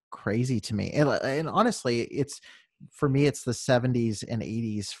so crazy to me. And honestly, for me, it's the 70s and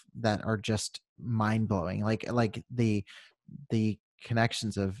 80s that are just mind blowing. Like the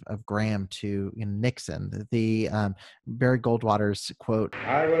connections of Graham to Nixon, the Barry Goldwater's quote.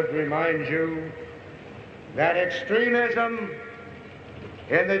 I would remind you that extremism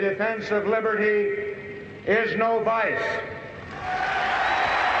in the defense of liberty is no vice.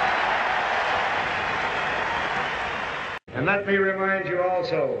 And let me remind you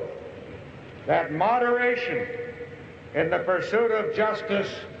also that moderation in the pursuit of justice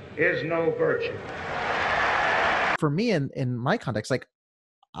is no virtue. For me, in my context, like,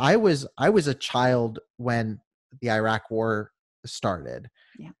 I was a child when the Iraq War started.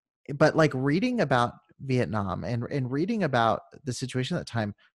 Yeah. But like reading about Vietnam and reading about the situation at that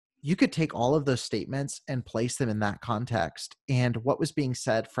time, you could take all of those statements and place them in that context. And what was being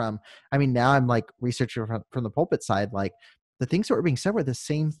said from, I mean, now I'm like researching from the pulpit side, like the things that were being said were the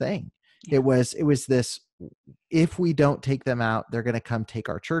same thing. Yeah. It was this, if we don't take them out, they're going to come take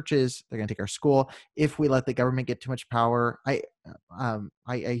our churches. They're going to take our school. If we let the government get too much power, I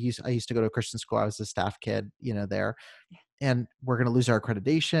used to go to a Christian school. I was a staff kid, there. And we're going to lose our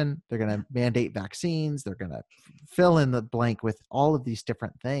accreditation. They're going to mandate vaccines. They're going to fill in the blank with all of these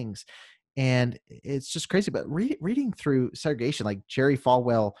different things. And it's just crazy. But reading through segregation, like Jerry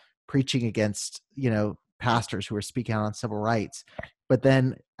Falwell preaching against, pastors who were speaking out on civil rights, but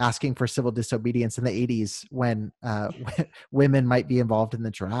then asking for civil disobedience in the 80s when women might be involved in the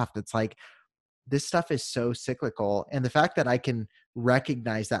draft. It's like, this stuff is so cyclical. And the fact that I can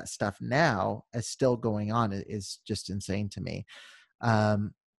recognize that stuff now as still going on is just insane to me.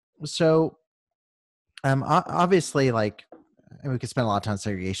 Obviously, like, and we could spend a lot of time on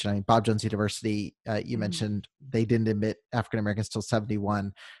segregation. I mean, Bob Jones University, you mentioned they didn't admit African-Americans till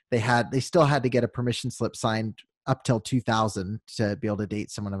 71. They still had to get a permission slip signed up till 2000 to be able to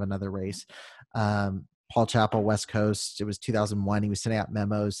date someone of another race. Paul Chappell, West Coast, it was 2001. He was sending out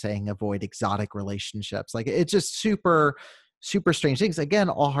memos saying avoid exotic relationships. Like, it's just super, super strange things. Again,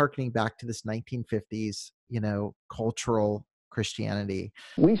 all hearkening back to this 1950s, cultural Christianity.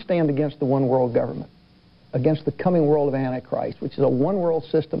 We stand against the one world government, against the coming world of Antichrist, which is a one world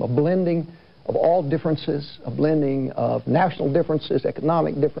system, a blending of all differences, a blending of national differences,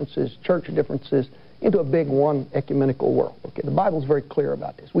 economic differences, church differences, into a big one ecumenical world. Okay, the Bible's very clear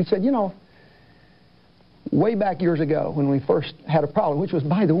about this. We said, way back years ago when we first had a problem, which was,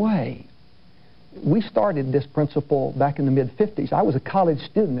 by the way, we started this principle back in the mid-50s. I was a college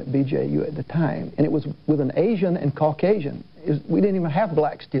student at BJU at the time, and it was with an Asian and Caucasian. We didn't even have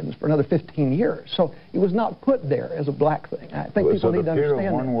black students for another 15 years. So it was not put there as a black thing. I think people need to understand that. So the fear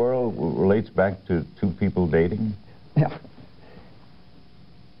of one world relates back to two people dating? Yeah.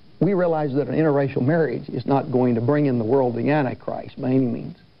 We realize that an interracial marriage is not going to bring in the world the Antichrist by any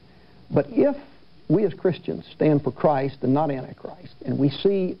means. But if we as Christians stand for Christ and not Antichrist, and we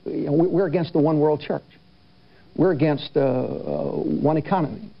see, we're against the one world church. We're against one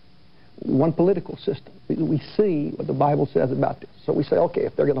economy, one political system. We see what the Bible says about this. So we say, okay,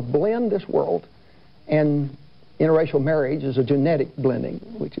 if they're going to blend this world, and interracial marriage is a genetic blending,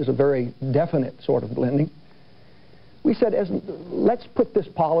 which is a very definite sort of blending, we said, let's put this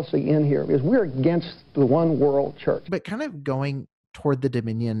policy in here, because we're against the one world church. But kind of going toward the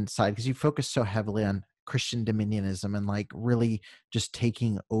dominion side, because you focus so heavily on Christian dominionism and like really just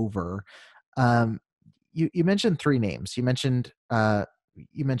taking over. You mentioned three names. You mentioned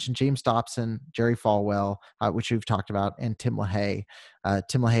James Dobson, Jerry Falwell, which we've talked about, and Tim LaHaye.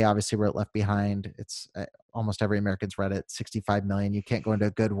 Tim LaHaye obviously wrote Left Behind. It's almost every American's read it. 65 million. You can't go into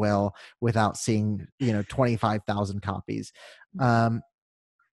a Goodwill without seeing 25,000 copies.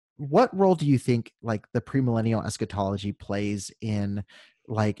 What role do you think like the premillennial eschatology plays in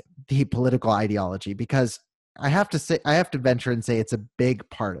like the political ideology? Because I have to venture and say it's a big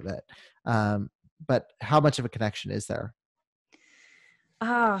part of it. But how much of a connection is there?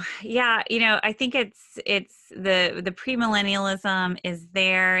 Oh, yeah. I think it's the premillennialism is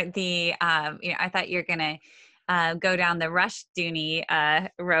there. I thought you're going to go down the Rushdoony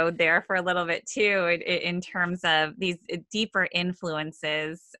road there for a little bit too, in terms of these deeper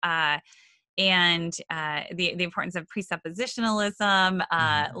influences and the importance of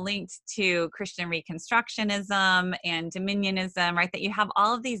presuppositionalism linked to Christian Reconstructionism and dominionism, right? That you have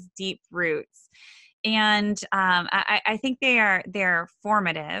all of these deep roots. And I think they're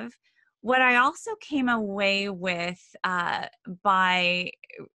formative. What I also came away with through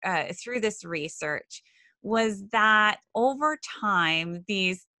this research was that over time,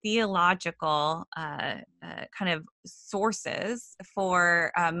 these theological kind of sources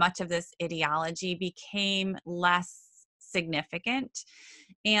for much of this ideology became less significant,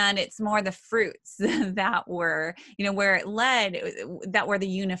 and it's more the fruits that were, where it led, that were the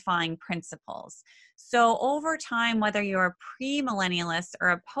unifying principles. So over time, whether you're a premillennialist or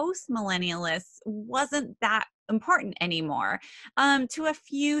a postmillennialist wasn't that important anymore. To a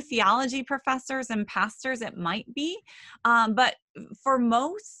few theology professors and pastors, it might be, but for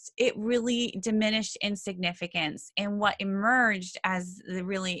most, it really diminished in significance. And what emerged as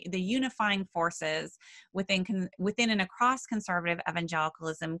the unifying forces within and across conservative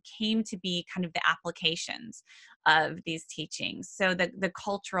evangelicalism came to be kind of the applications of these teachings. So the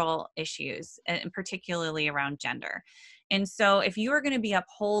cultural issues, and particularly around gender. And so if you are going to be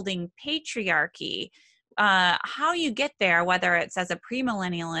upholding patriarchy, how you get there, whether it's as a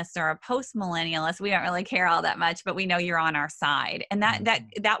premillennialist or a postmillennialist, we don't really care all that much, but we know you're on our side. And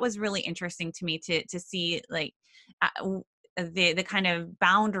that was really interesting to me to see, like, the kind of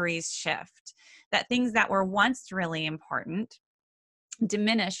boundaries shift, that things that were once really important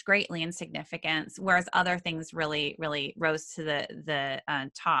diminished greatly in significance, whereas other things really, really rose to the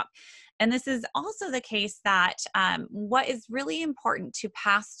top. And this is also the case that what is really important to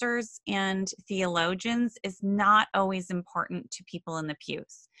pastors and theologians is not always important to people in the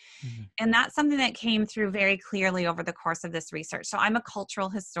pews. Mm-hmm. And that's something that came through very clearly over the course of this research. So I'm a cultural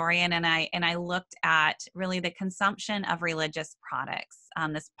historian, and I looked at really the consumption of religious products,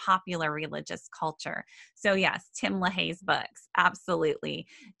 this popular religious culture. So yes, Tim LaHaye's books, absolutely.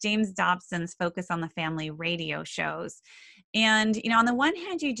 James Dobson's focus on the family radio shows. And, on the one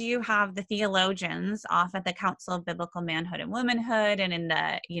hand, you do have the theologians off at the Council of Biblical Manhood and Womanhood and in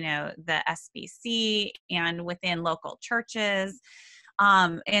the SBC and within local churches.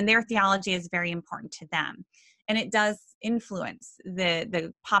 And their theology is very important to them. And it does influence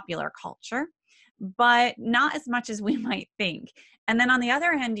the popular culture, but not as much as we might think. And then on the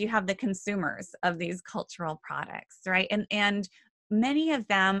other hand, you have the consumers of these cultural products, right? And many of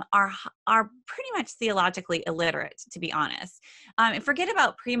them are pretty much theologically illiterate, to be honest. Forget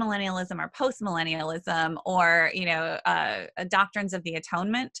about premillennialism or postmillennialism or doctrines of the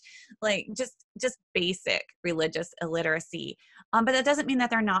atonement, like just basic religious illiteracy. But that doesn't mean that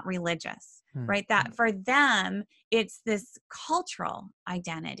they're not religious, right? That for them, it's this cultural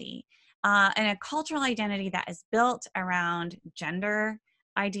identity, and a cultural identity that is built around gender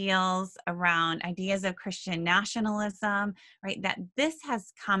ideals, around ideas of Christian nationalism, right? That this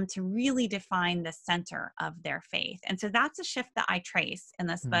has come to really define the center of their faith. And so that's a shift that I trace in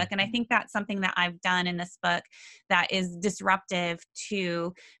this book. And I think that's something that I've done in this book that is disruptive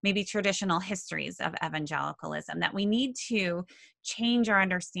to maybe traditional histories of evangelicalism, that we need to change our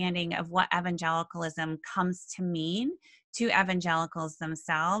understanding of what evangelicalism comes to mean to evangelicals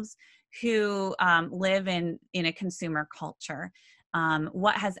themselves who live in a consumer culture.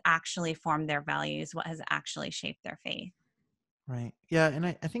 What has actually formed their values, what has actually shaped their faith. Right. Yeah. And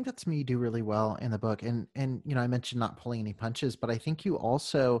I think that's something you do really well in the book. And I mentioned not pulling any punches, but I think you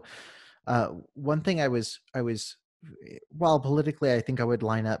also, one thing I was, while politically, I think I would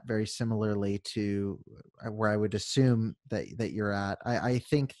line up very similarly to where I would assume that you're at. I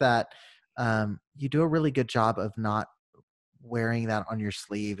think that you do a really good job of not wearing that on your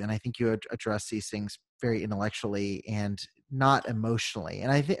sleeve. And I think you address these things very intellectually and not emotionally.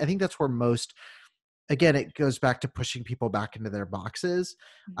 And I think that's where most, again, it goes back to pushing people back into their boxes.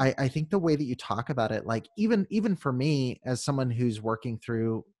 I think the way that you talk about it, like even for me as someone who's working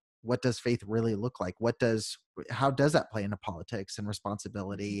through what does faith really look like? How does that play into politics and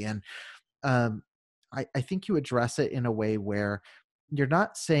responsibility? And I think you address it in a way where you're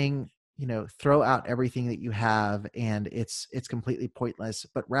not saying, throw out everything that you have and it's completely pointless,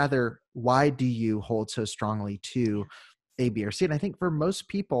 but rather, why do you hold so strongly to A, B, or C? And I think for most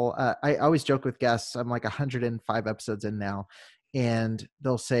people, I always joke with guests, I'm like 105 episodes in now, and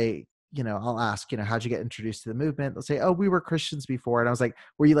they'll say, I'll ask, how'd you get introduced to the movement? They'll say, oh, we were Christians before. And I was like,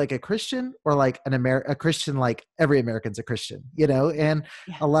 were you like a Christian or like a Christian, like every American's a Christian, And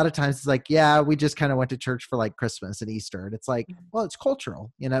a lot of times it's like, yeah, we just kind of went to church for like Christmas and Easter. And it's like, well, it's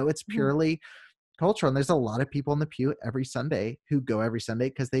cultural, it's purely cultural. And there's a lot of people in the pew every Sunday who go every Sunday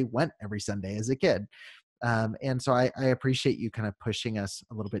because they went every Sunday as a kid. And so I appreciate you kind of pushing us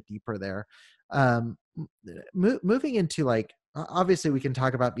a little bit deeper there. Moving into like, obviously we can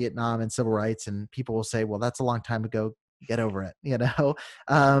talk about Vietnam and civil rights and people will say, well, that's a long time ago. Get over it.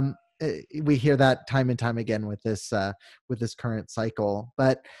 We hear that time and time again with this current cycle,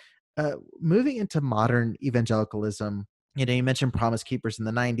 but moving into modern evangelicalism, you mentioned Promise Keepers in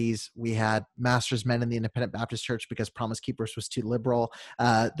the 90s. We had Masters Men in the Independent Baptist Church because Promise Keepers was too liberal.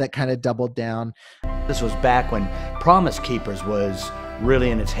 That kind of doubled down. This was back when Promise Keepers was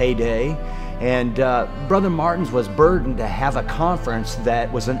really in its heyday. And Brother Martin's was burdened to have a conference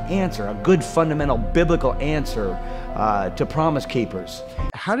that was an answer, a good fundamental biblical answer to Promise Keepers.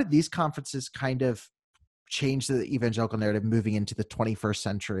 How did these conferences kind of change the evangelical narrative moving into the 21st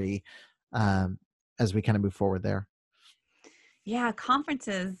century as we kind of move forward there? Yeah,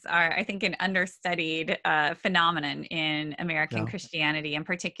 conferences are, I think, an understudied phenomenon in American Christianity, and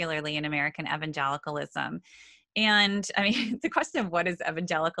particularly in American evangelicalism. And I mean, the question of what is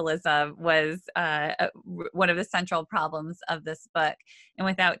evangelicalism was one of the central problems of this book. And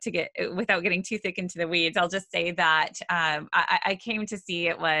without getting too thick into the weeds, I'll just say that I came to see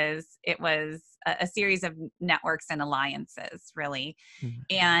it was a series of networks and alliances, really. Mhm.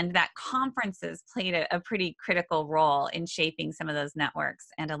 And that conferences played a pretty critical role in shaping some of those networks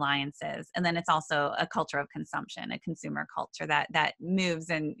and alliances. And then it's also a culture of consumption, a consumer culture that moves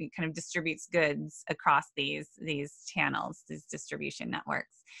and kind of distributes goods across these channels, these distribution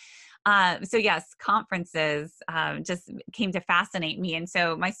networks. So yes, conferences just came to fascinate me. And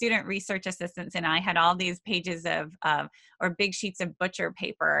so my student research assistants and I had all these pages or big sheets of butcher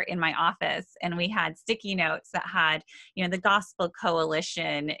paper in my office. And we had sticky notes that had, the Gospel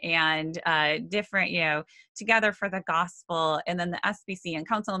Coalition and different, Together for the Gospel, and then the SBC and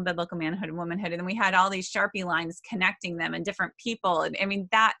Council on Biblical Manhood and Womanhood. And then we had all these Sharpie lines connecting them and different people. And I mean,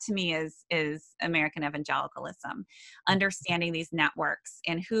 that to me is American evangelicalism, understanding these networks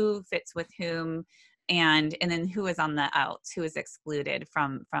and who fits with whom, and then who is on the outs, who is excluded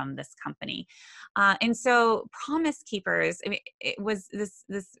from this company. And so Promise Keepers, I mean, it was this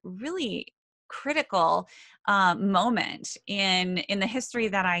really critical moment in the history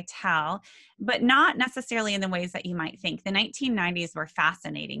that I tell, but not necessarily in the ways that you might think. The 1990s were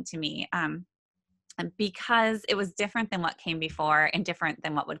fascinating to me. Because it was different than what came before and different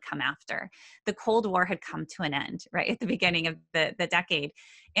than what would come after. The Cold War had come to an end, right, at the beginning of the decade.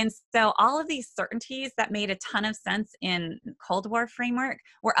 And so all of these certainties that made a ton of sense in Cold War framework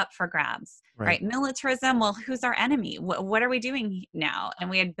were up for grabs, right? Militarism, well, who's our enemy? What are we doing now? And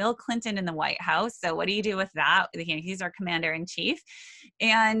we had Bill Clinton in the White House. So what do you do with that? He's our commander in chief.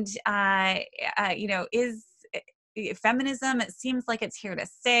 And, feminism, it seems like it's here to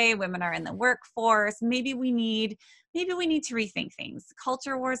stay. Women are in the workforce. Maybe we need to rethink things.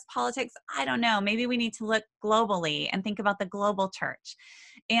 Culture wars, politics, I don't know. Maybe we need to look globally and think about the global church.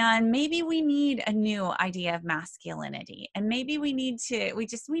 And maybe we need a new idea of masculinity. And maybe we need to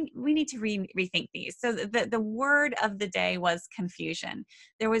rethink these. So the word of the day was confusion.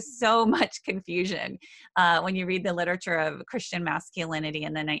 There was so much confusion when you read the literature of Christian masculinity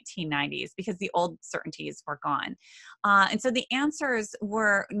in the 1990s, because the old certainties were gone. And so the answers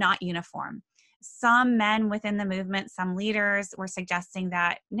were not uniform. Some men within the movement, some leaders were suggesting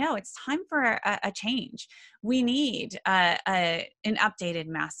that, no, it's time for a change. We need an updated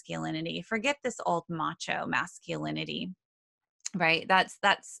masculinity. Forget this old macho masculinity. Right.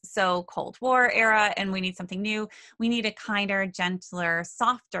 That's so Cold War era, and we need something new. We need a kinder, gentler,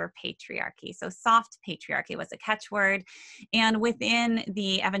 softer patriarchy. So soft patriarchy was a catchword. And within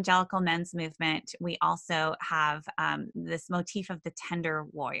the evangelical men's movement, we also have this motif of the tender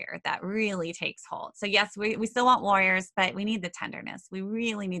warrior that really takes hold. So yes, we still want warriors, but we need the tenderness. We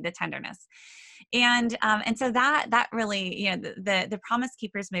really need the tenderness. And so that really, the Promise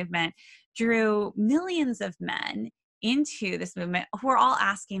Keepers movement drew millions of men into this movement who were all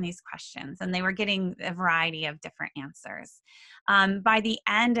asking these questions, and they were getting a variety of different answers. By the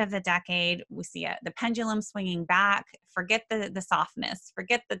end of the decade, we see the pendulum swinging back. Forget the softness,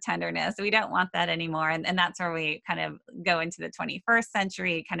 forget the tenderness. We don't want that anymore. And that's where we kind of go into the 21st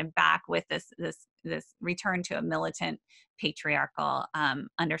century, kind of back with this return to a militant, patriarchal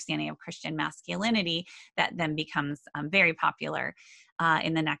understanding of Christian masculinity that then becomes very popular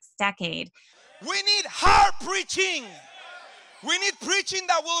in the next decade. We need hard preaching. We need preaching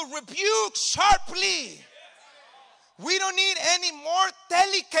that will rebuke sharply. We don't need any more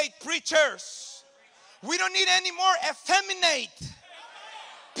delicate preachers. We don't need any more effeminate,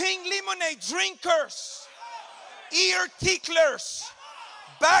 pink lemonade drinkers, ear ticklers,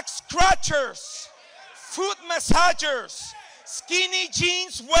 back scratchers, foot massagers, skinny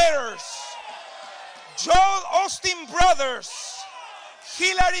jeans wearers, Joel Osteen brothers,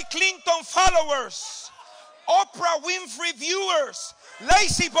 Hillary Clinton followers, Oprah Winfrey viewers,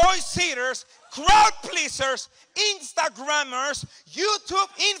 lazy boy sitters, crowd pleasers, Instagrammers, YouTube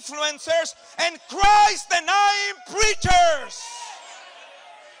influencers, and Christ-denying preachers.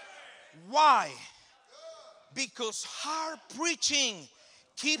 Why? Because hard preaching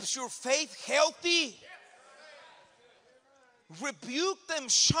keeps your faith healthy. Rebuke them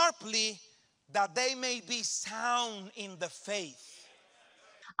sharply that they may be sound in the faith.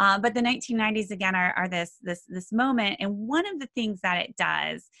 But the 1990s, again, are this moment. And one of the things that it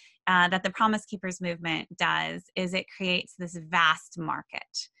does, that the Promise Keepers movement does, is it creates this vast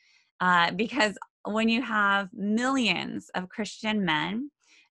market. Because when you have millions of Christian men,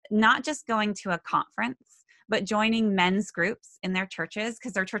 not just going to a conference, but joining men's groups in their churches,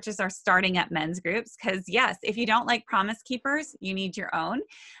 because their churches are starting up men's groups. Because yes, if you don't like Promise Keepers, you need your own.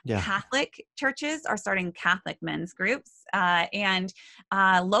 Yeah. Catholic churches are starting Catholic men's groups, and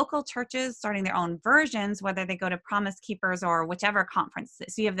local churches starting their own versions, whether they go to Promise Keepers or whichever conference.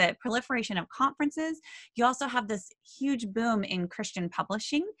 So you have the proliferation of conferences. You also have this huge boom in Christian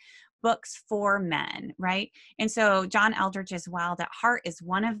publishing, books for men, right? And so John Eldridge's Wild at Heart is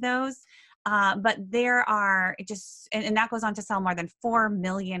one of those. But there are and that goes on to sell more than 4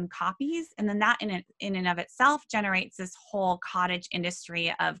 million copies. And then that in and of itself generates this whole cottage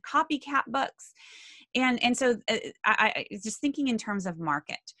industry of copycat books. And so I just thinking in terms of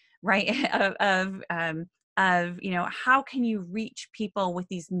market, right? of how can you reach people with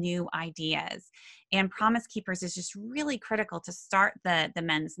these new ideas? And Promise Keepers is just really critical to start the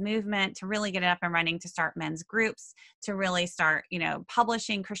men's movement, to really get it up and running, to start men's groups, to really start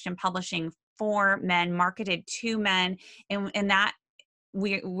publishing, Christian publishing for men, marketed to men, and that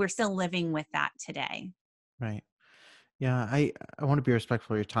we're still living with that today. Right. Yeah, I want to be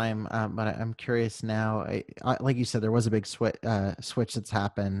respectful of your time, but I'm curious now. Like you said, there was a big switch that's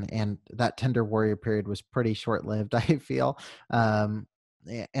happened, and that tender warrior period was pretty short-lived, I feel.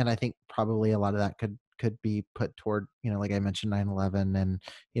 And I think probably a lot of that could be put toward, like I mentioned, 9/11,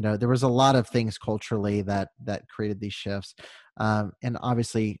 and there was a lot of things culturally that created these shifts. And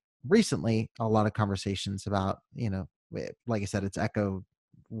obviously, recently, a lot of conversations about, like I said, it's echoed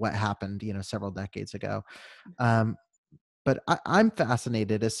what happened, several decades ago. But I'm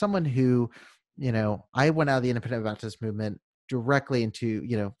fascinated as someone who, I went out of the independent Baptist movement directly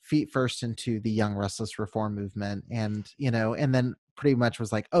into, feet first into the Young Restless Reform movement. And, and then pretty much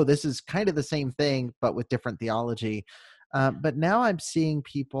was like, oh, this is kind of the same thing, but with different theology. But now I'm seeing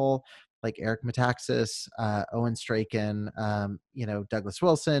people like Eric Metaxas, Owen Strachan, Douglas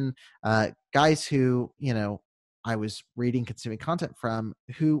Wilson, guys who, I was reading, consuming content from,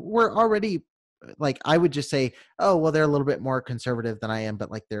 who were already, like, I would just say, oh, well, they're a little bit more conservative than I am,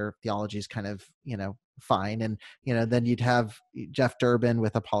 but like their theology is kind of, fine. And, then you'd have Jeff Durbin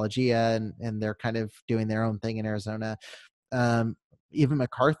with Apologia, and they're kind of doing their own thing in Arizona. Even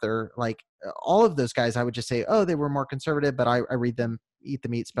MacArthur, like all of those guys, I would just say, oh, they were more conservative, but I read them, eat the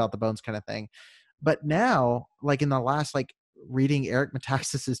meat, spell out the bones kind of thing. But now, like in the last, like reading Eric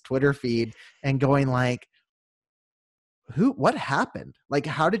Metaxas's Twitter feed and going like, what happened? Like,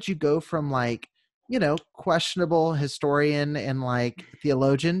 how did you go from like, questionable historian and like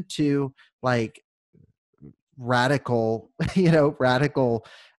theologian to like radical, radical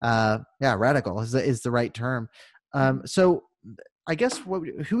is the right term. So I guess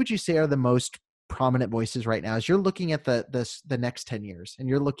who would you say are the most prominent voices right now as you're looking at the next 10 years and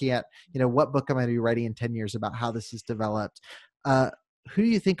you're looking at, what book am I going to be writing in 10 years about how this is developed? Who do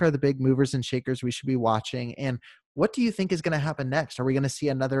you think are the big movers and shakers we should be watching? And what do you think is going to happen next? Are we going to see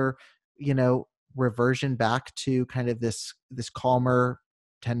another, reversion back to kind of this calmer,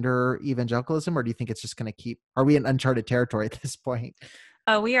 tender evangelicalism, or do you think it's just going to are we in uncharted territory at this point?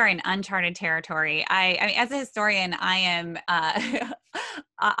 Oh, we are in uncharted territory. I mean, as a historian, I am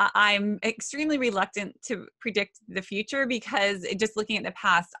I'm extremely reluctant to predict the future, because just looking at the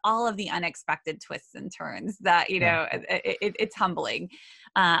past, all of the unexpected twists and turns that it's humbling.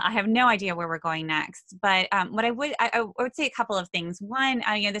 I have no idea where we're going next. But what I would say a couple of things. One,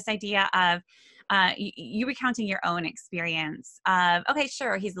 this idea of you recounting your own experience of, okay,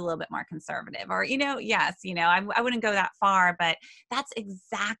 sure, he's a little bit more conservative, or, yes, I wouldn't go that far, but that's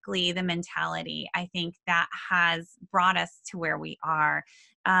exactly the mentality I think that has brought us to where we are.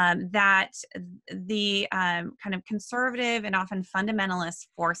 That the kind of conservative and often fundamentalist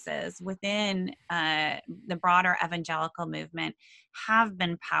forces within the broader evangelical movement have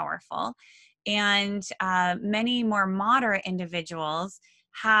been powerful. And many more moderate individuals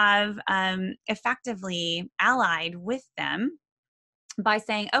have effectively allied with them by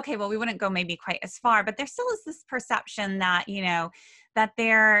saying, okay, well, we wouldn't go maybe quite as far, but there still is this perception that, that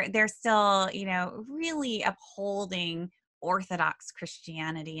they're still, really upholding Orthodox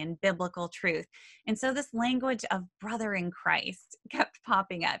Christianity and biblical truth. And so this language of brother in Christ kept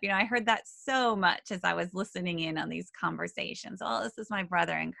popping up. I heard that so much as I was listening in on these conversations. Oh, this is my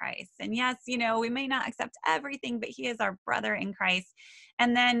brother in Christ. And yes, we may not accept everything, but he is our brother in Christ.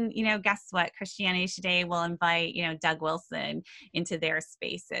 And then, guess what? Christianity Today will invite, Doug Wilson into their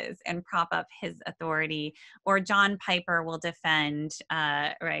spaces and prop up his authority, or John Piper will defend,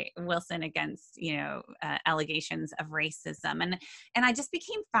 Wilson against, allegations of racism. And I just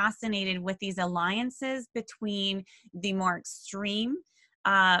became fascinated with these alliances between the more extreme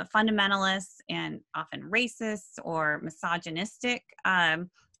fundamentalists and often racist or misogynistic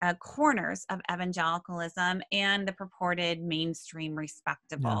corners of evangelicalism and the purported mainstream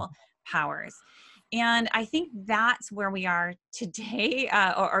respectable powers. And I think that's where we are today,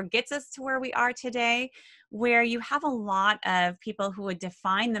 or gets us to where we are today, where you have a lot of people who would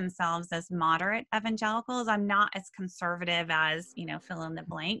define themselves as moderate evangelicals. I'm not as conservative as, fill in the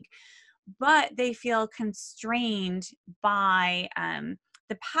blank, but they feel constrained by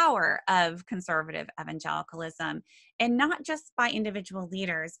the power of conservative evangelicalism, and not just by individual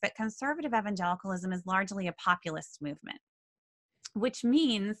leaders, but conservative evangelicalism is largely a populist movement, which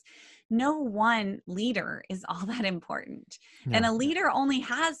means no one leader is all that important. Yeah. And a leader only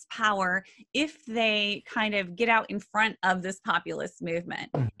has power if they kind of get out in front of this populist movement.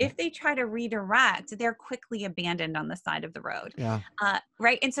 If they try to redirect, they're quickly abandoned on the side of the road. Yeah.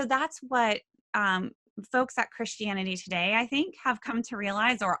 Right. And so that's what folks at Christianity Today, I think, have come to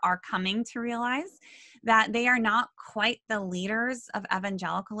realize, or are coming to realize, that they are not quite the leaders of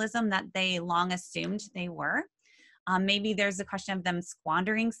evangelicalism that they long assumed they were. Maybe there's a question of them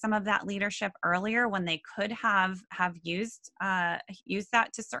squandering some of that leadership earlier when they could have used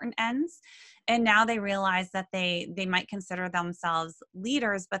that to certain ends. And now they realize that they might consider themselves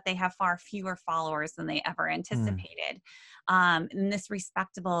leaders, but they have far fewer followers than they ever anticipated. And this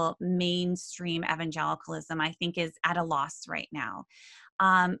respectable mainstream evangelicalism, I think, is at a loss right now.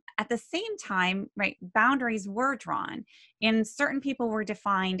 At the same time, right, boundaries were drawn, and certain people were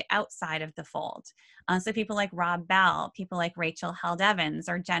defined outside of the fold. So people like Rob Bell, people like Rachel Held Evans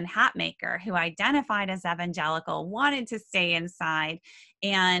or Jen Hatmaker, who identified as evangelical, wanted to stay inside,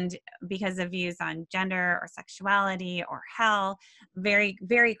 and because of views on gender or sexuality or hell, very,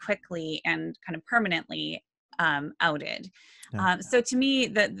 very quickly and kind of permanently outed. So to me,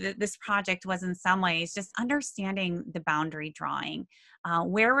 this project was in some ways just understanding the boundary drawing.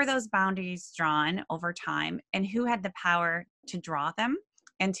 Where were those boundaries drawn over time, and who had the power to draw them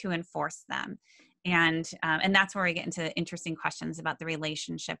and to enforce them? And that's where we get into interesting questions about the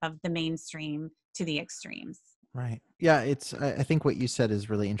relationship of the mainstream to the extremes. Right. Yeah. I think what you said is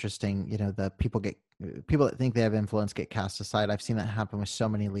really interesting. You know, the people that think they have influence get cast aside. I've seen that happen with so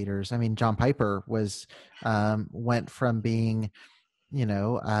many leaders. I mean, John Piper went from being,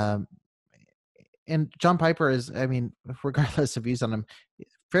 and John Piper is, I mean, regardless of views on him,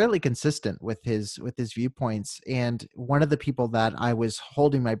 fairly consistent with his viewpoints. And one of the people that I was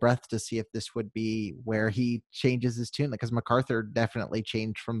holding my breath to see if this would be where he changes his tune, because MacArthur definitely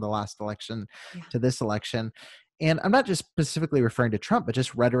changed from the last election to this election. And I'm not just specifically referring to Trump, but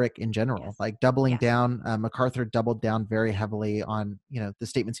just rhetoric in general, like doubling down. MacArthur doubled down very heavily on, the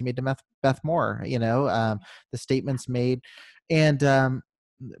statements he made to Beth Moore, the statements made. And,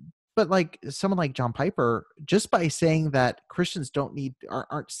 but like someone like John Piper, just by saying that Christians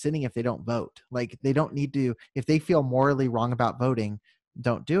aren't sinning if they don't vote, like they don't need to, if they feel morally wrong about voting,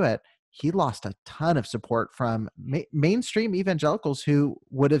 don't do it. He lost a ton of support from mainstream evangelicals who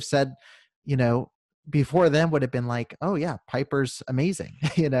would have said, before then would have been like, oh yeah, Piper's amazing,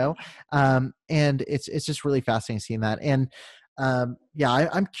 and it's just really fascinating seeing that. And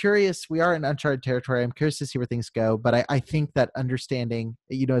I'm curious. We are in uncharted territory. I'm curious to see where things go. But I think that understanding,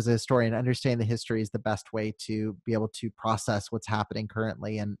 as a historian, understanding the history is the best way to be able to process what's happening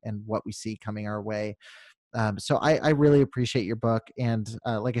currently and what we see coming our way. So I really appreciate your book. And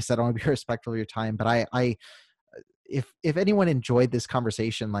like I said, I want to be respectful of your time. But if anyone enjoyed this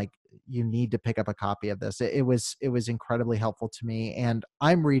conversation, like, you need to pick up a copy of this. It was incredibly helpful to me. And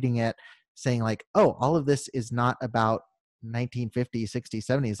I'm reading it saying like, oh, all of this is not about 1950s, 60s,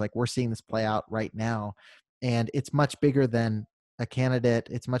 70s. Like, we're seeing this play out right now. And it's much bigger than a candidate.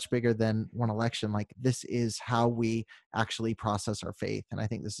 It's much bigger than one election. Like, this is how we actually process our faith. And I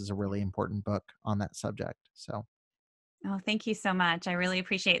think this is a really important book on that subject. So. Oh, thank you so much. I really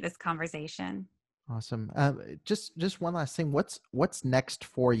appreciate this conversation. Awesome. Just one last thing. What's next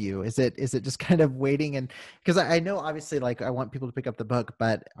for you? Is it just kind of waiting? And because I know obviously, like, I want people to pick up the book,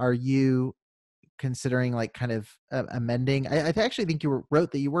 but are you considering like kind of amending? I actually think you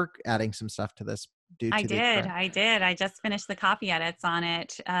wrote that you were adding some stuff to this. I did. I just finished the copy edits on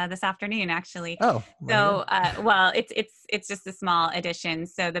it this afternoon, actually. Oh, so well, it's just a small edition.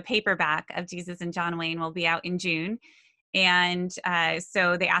 So the paperback of Jesus and John Wayne will be out in June. And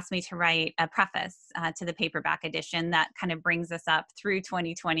so they asked me to write a preface to the paperback edition that kind of brings us up through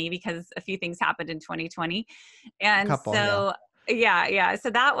 2020, because a few things happened in 2020. And so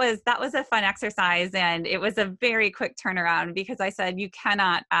that was a fun exercise, and it was a very quick turnaround, because I said, you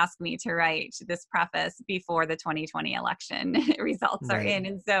cannot ask me to write this preface before the 2020 election results are in.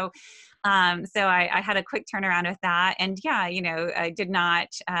 And so I had a quick turnaround with that. And I did not,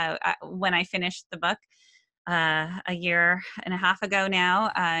 when I finished the book, a year and a half ago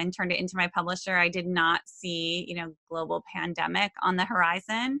now, and turned it into my publisher, I did not see, global pandemic on the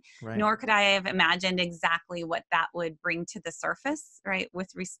horizon, nor could I have imagined exactly what that would bring to the surface, right, with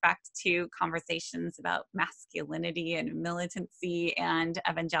respect to conversations about masculinity and militancy and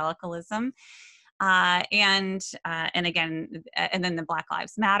evangelicalism. And again, and then the Black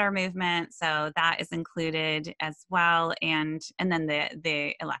Lives Matter movement. So that is included as well. And then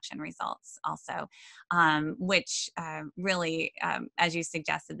the election results also, which really, as you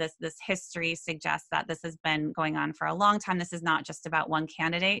suggested, this history suggests that this has been going on for a long time. This is not just about one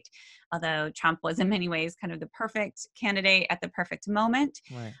candidate, although Trump was in many ways kind of the perfect candidate at the perfect moment,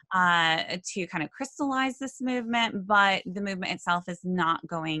 right, to kind of crystallize this movement. But the movement itself is not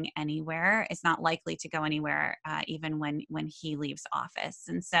going anywhere. It's not likely to go anywhere, even when he leaves office.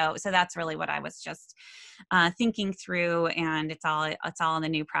 And so that's really what I was just thinking through. And it's all in the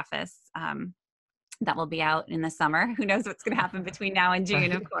new preface that will be out in the summer. Who knows what's going to happen between now and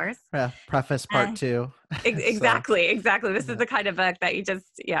June, of course. Yeah, preface part 2. Exactly. This is the kind of book that you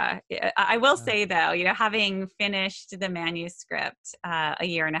just, I will say though, having finished the manuscript a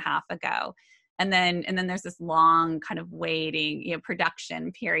year and a half ago, and then there's this long kind of waiting,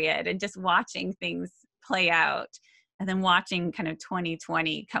 production period, and just watching things play out, and then watching kind of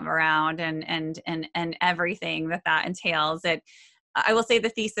 2020 come around and everything that entails. I will say the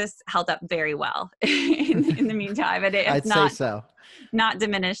thesis held up very well in the meantime, and it's not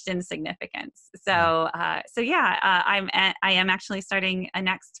diminished in significance. So I am actually starting a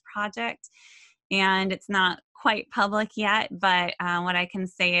next project, and it's not quite public yet, but what I can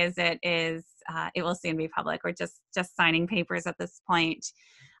say is it will soon be public. We're just signing papers at this point.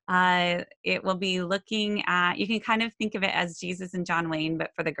 It will be looking at, you can kind of think of it as Jesus and John Wayne,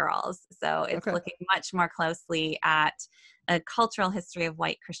 but for the girls. So it's looking much more closely at a cultural history of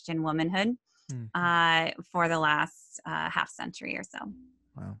white Christian womanhood for the last half century or so.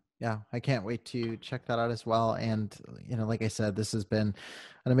 Wow. Yeah, I can't wait to check that out as well. And, like I said, this has been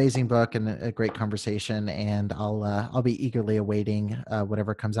an amazing book and a great conversation, and I'll be eagerly awaiting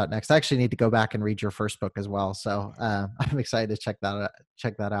whatever comes out next. I actually need to go back and read your first book as well. So I'm excited to check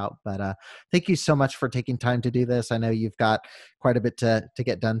that out. But thank you so much for taking time to do this. I know you've got quite a bit to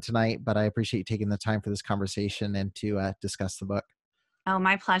get done tonight, but I appreciate you taking the time for this conversation and to discuss the book. Oh,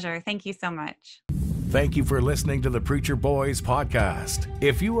 my pleasure. Thank you so much. Thank you for listening to the Preacher Boys podcast.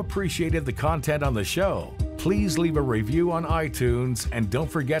 If you appreciated the content on the show, please leave a review on iTunes, and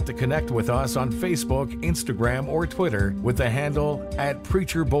don't forget to connect with us on Facebook, Instagram, or Twitter with the handle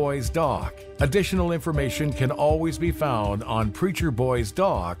 @PreacherBoysDoc. Additional information can always be found on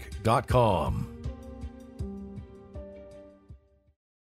PreacherBoysDoc.com.